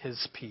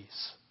His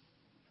peace?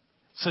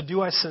 So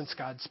do I sense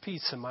God's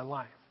peace in my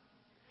life?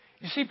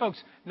 You see,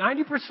 folks,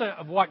 90%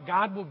 of what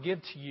God will give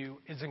to you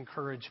is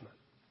encouragement.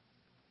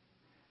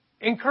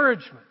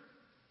 Encouragement.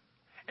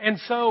 And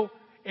so,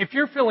 if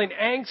you're feeling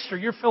angst or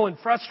you're feeling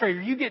frustrated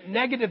or you get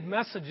negative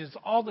messages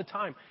all the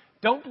time,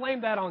 don't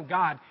blame that on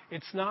God.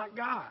 It's not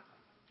God.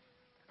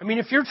 I mean,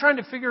 if you're trying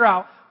to figure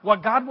out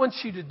what God wants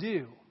you to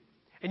do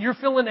and you're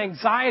feeling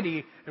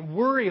anxiety and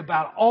worry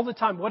about it all the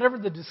time, whatever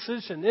the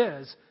decision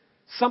is,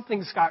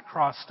 something's got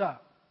crossed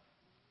up.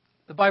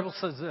 The Bible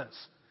says this,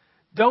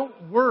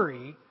 don't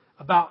worry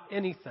about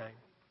anything.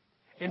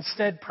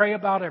 Instead, pray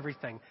about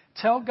everything.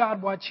 Tell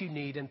God what you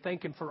need and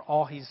thank Him for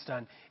all He's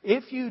done.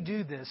 If you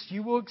do this,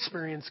 you will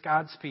experience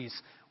God's peace,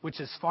 which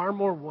is far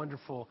more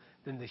wonderful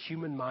than the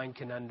human mind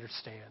can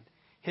understand.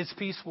 His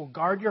peace will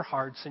guard your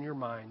hearts and your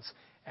minds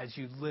as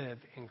you live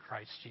in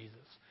Christ Jesus.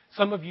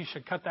 Some of you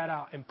should cut that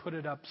out and put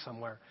it up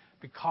somewhere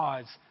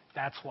because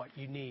that's what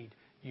you need.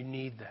 You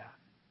need that.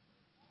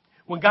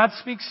 When God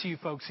speaks to you,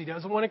 folks, He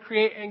doesn't want to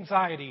create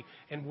anxiety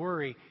and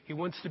worry. He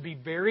wants to be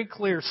very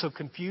clear so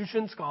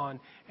confusion's gone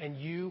and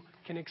you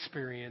can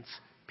experience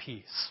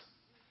peace.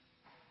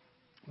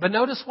 But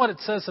notice what it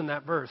says in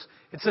that verse.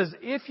 It says,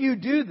 if you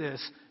do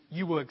this,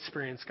 you will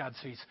experience God's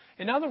peace.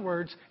 In other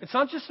words, it's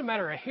not just a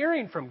matter of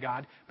hearing from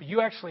God, but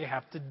you actually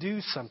have to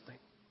do something.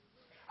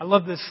 I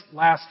love this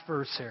last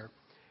verse here.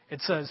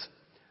 It says,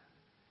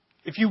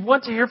 if you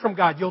want to hear from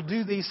God, you'll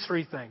do these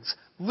three things.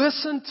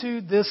 Listen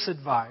to this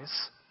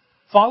advice.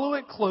 Follow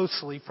it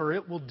closely, for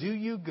it will do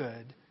you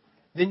good.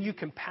 Then you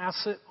can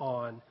pass it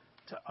on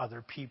to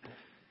other people.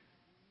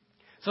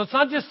 So it's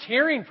not just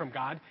hearing from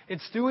God.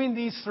 It's doing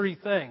these three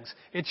things.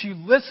 It's you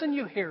listen,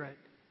 you hear it,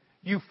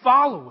 you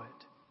follow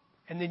it,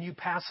 and then you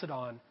pass it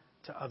on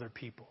to other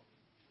people.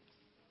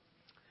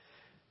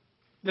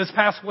 This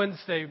past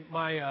Wednesday,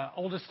 my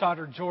oldest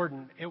daughter,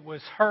 Jordan, it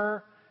was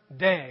her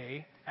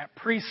day at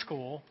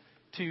preschool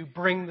to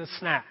bring the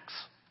snacks.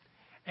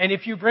 And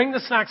if you bring the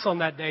snacks on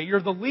that day,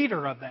 you're the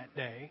leader of that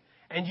day,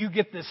 and you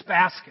get this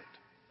basket.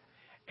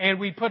 And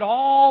we put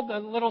all the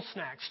little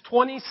snacks,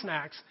 20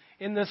 snacks,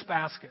 in this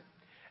basket.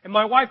 And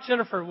my wife,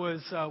 Jennifer,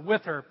 was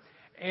with her,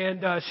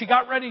 and she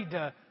got ready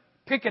to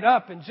pick it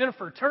up, and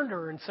Jennifer turned to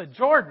her and said,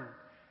 Jordan,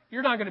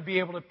 you're not going to be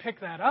able to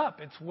pick that up.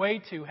 It's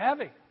way too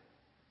heavy.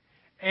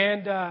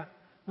 And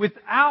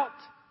without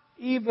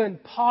even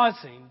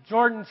pausing,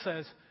 Jordan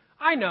says,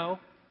 I know,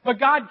 but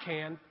God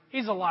can.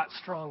 He's a lot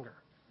stronger.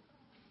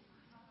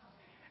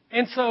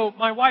 And so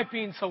my wife,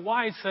 being so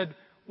wise, said,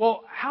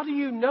 well, how do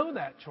you know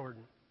that,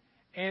 Jordan?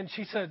 And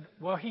she said,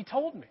 well, He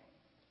told me.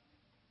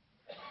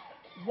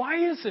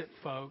 Why is it,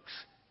 folks,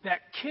 that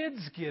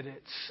kids get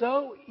it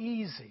so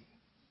easy,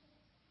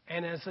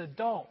 and as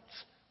adults,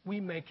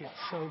 we make it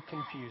so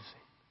confusing?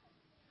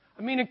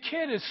 I mean, a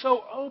kid is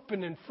so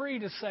open and free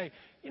to say,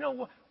 you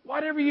know,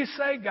 whatever you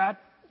say, God,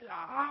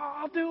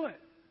 I'll do it.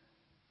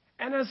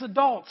 And as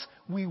adults,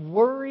 we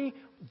worry,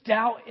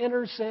 doubt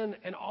enters in,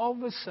 and all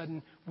of a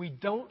sudden, we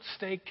don't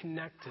stay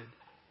connected.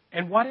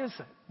 And what is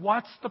it?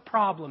 What's the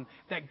problem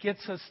that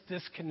gets us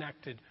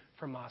disconnected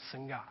from us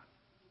and God?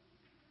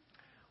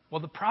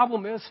 Well, the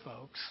problem is,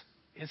 folks,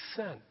 is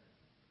sin.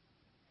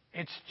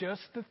 It's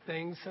just the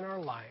things in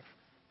our life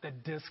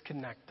that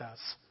disconnect us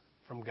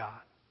from God.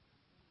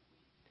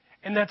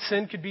 And that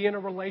sin could be in a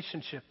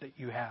relationship that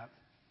you have.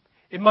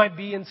 It might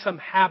be in some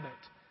habit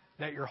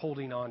that you're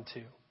holding on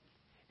to.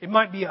 It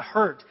might be a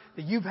hurt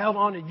that you've held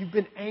on and you've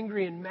been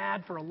angry and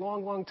mad for a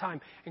long, long time.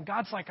 And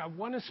God's like, I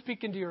want to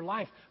speak into your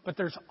life, but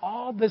there's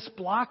all this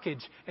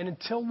blockage. And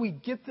until we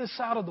get this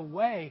out of the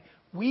way,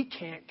 we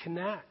can't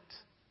connect.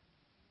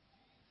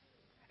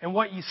 And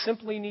what you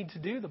simply need to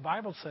do, the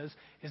Bible says,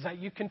 is that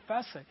you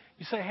confess it.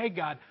 You say, hey,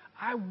 God,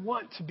 I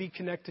want to be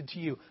connected to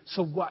you.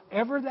 So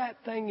whatever that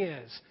thing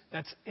is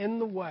that's in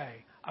the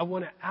way, I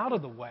want it out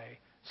of the way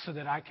so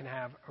that I can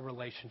have a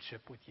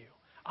relationship with you.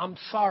 I'm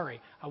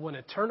sorry. I want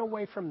to turn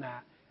away from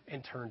that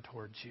and turn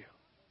towards you.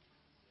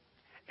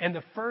 And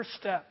the first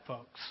step,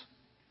 folks,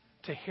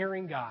 to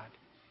hearing God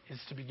is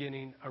to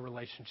beginning a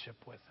relationship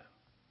with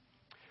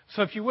Him.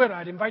 So if you would,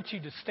 I'd invite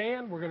you to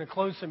stand. We're going to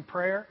close in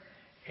prayer,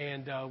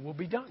 and we'll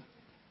be done.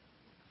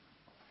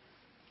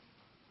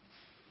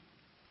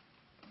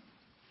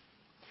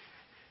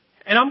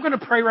 And I'm going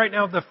to pray right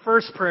now. The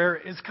first prayer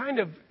is kind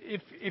of,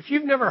 if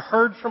you've never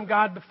heard from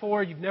God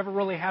before, you've never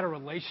really had a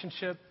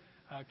relationship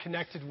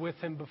connected with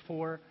Him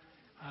before,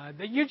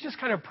 that you just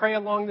kind of pray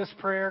along this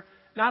prayer,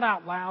 not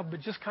out loud,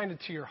 but just kind of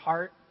to your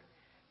heart.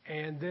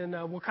 And then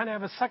we'll kind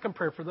of have a second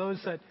prayer for those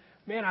that,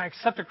 man, I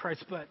accepted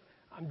Christ, but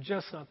I'm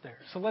just not there.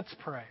 So let's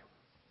pray.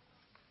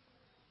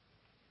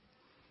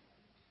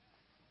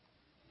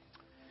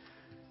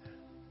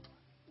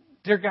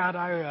 Dear God,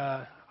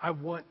 I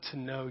want to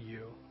know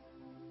you.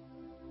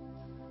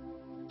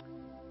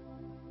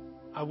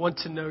 I want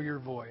to know your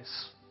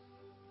voice.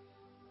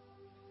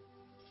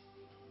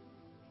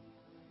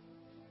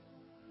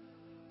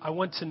 I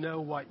want to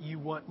know what you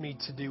want me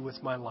to do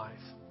with my life.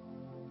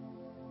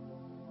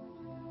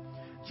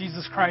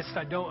 Jesus Christ,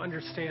 I don't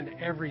understand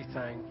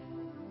everything,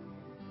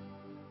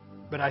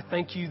 but I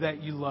thank you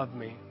that you love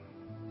me,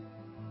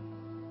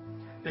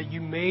 that you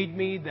made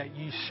me, that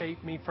you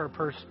shaped me for a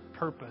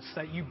purpose,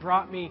 that you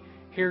brought me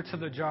here to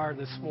the jar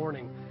this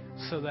morning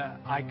so that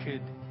I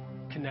could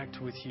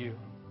connect with you,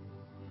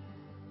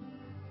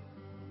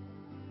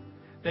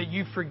 that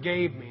you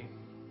forgave me,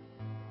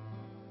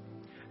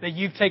 that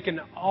you've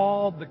taken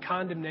all the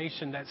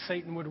condemnation that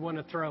Satan would want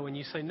to throw, and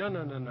you say, no,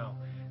 no, no, no.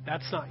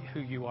 That's not who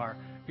you are.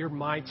 You're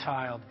my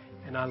child,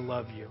 and I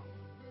love you.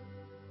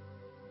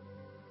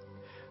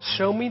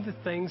 Show me the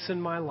things in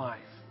my life.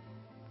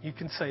 You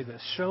can say this.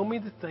 Show me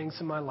the things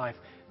in my life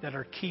that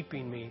are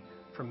keeping me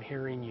from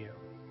hearing you.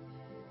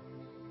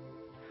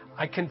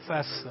 I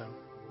confess them.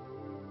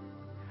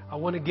 I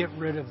want to get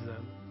rid of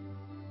them.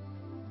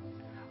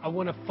 I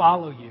want to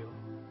follow you.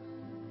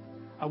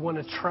 I want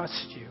to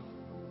trust you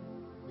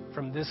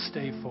from this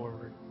day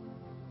forward.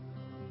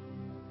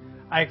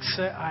 I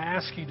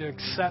ask you to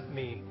accept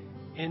me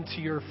into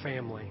your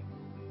family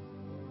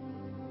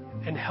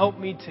and help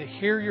me to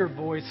hear your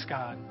voice,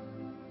 God,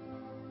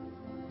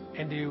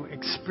 and to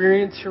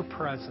experience your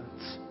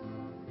presence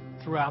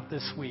throughout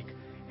this week.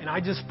 And I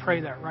just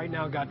pray that right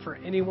now, God, for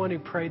anyone who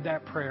prayed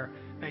that prayer,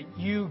 that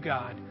you,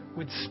 God,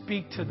 would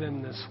speak to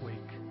them this week.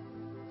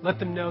 Let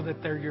them know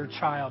that they're your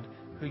child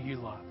who you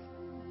love.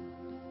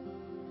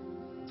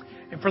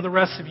 And for the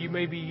rest of you,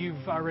 maybe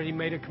you've already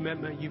made a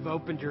commitment, you've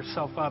opened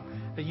yourself up,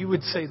 that you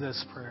would say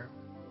this prayer.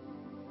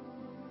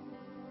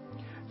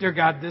 Dear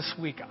God, this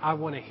week I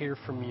want to hear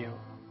from you.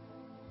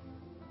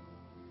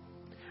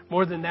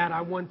 More than that,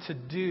 I want to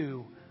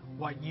do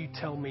what you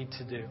tell me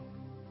to do.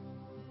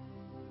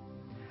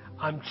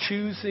 I'm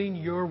choosing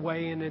your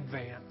way in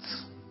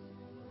advance.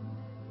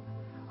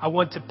 I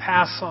want to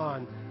pass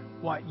on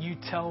what you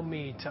tell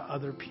me to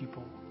other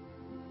people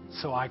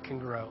so I can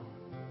grow.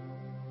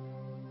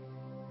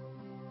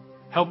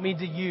 Help me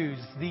to use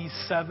these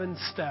 7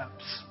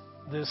 steps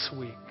this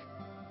week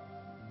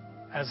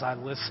as I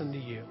listen to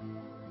you.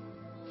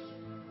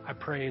 I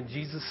pray in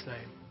Jesus'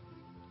 name.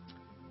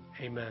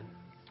 Amen.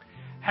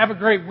 Have a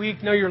great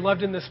week. Know you're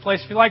loved in this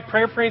place. If you'd like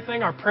prayer for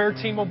anything, our prayer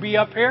team will be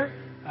up here.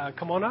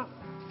 Come on up.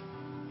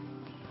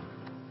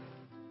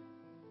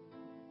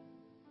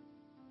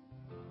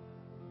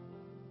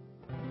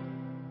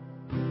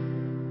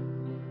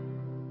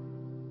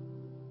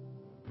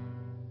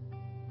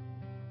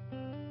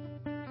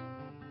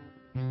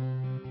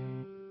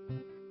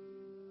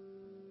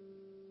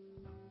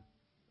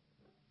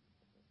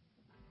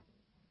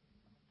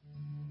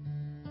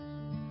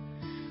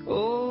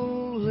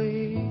 Oh,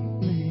 lead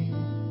me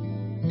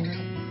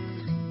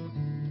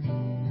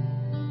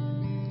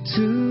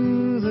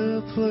to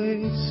the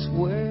place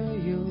where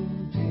you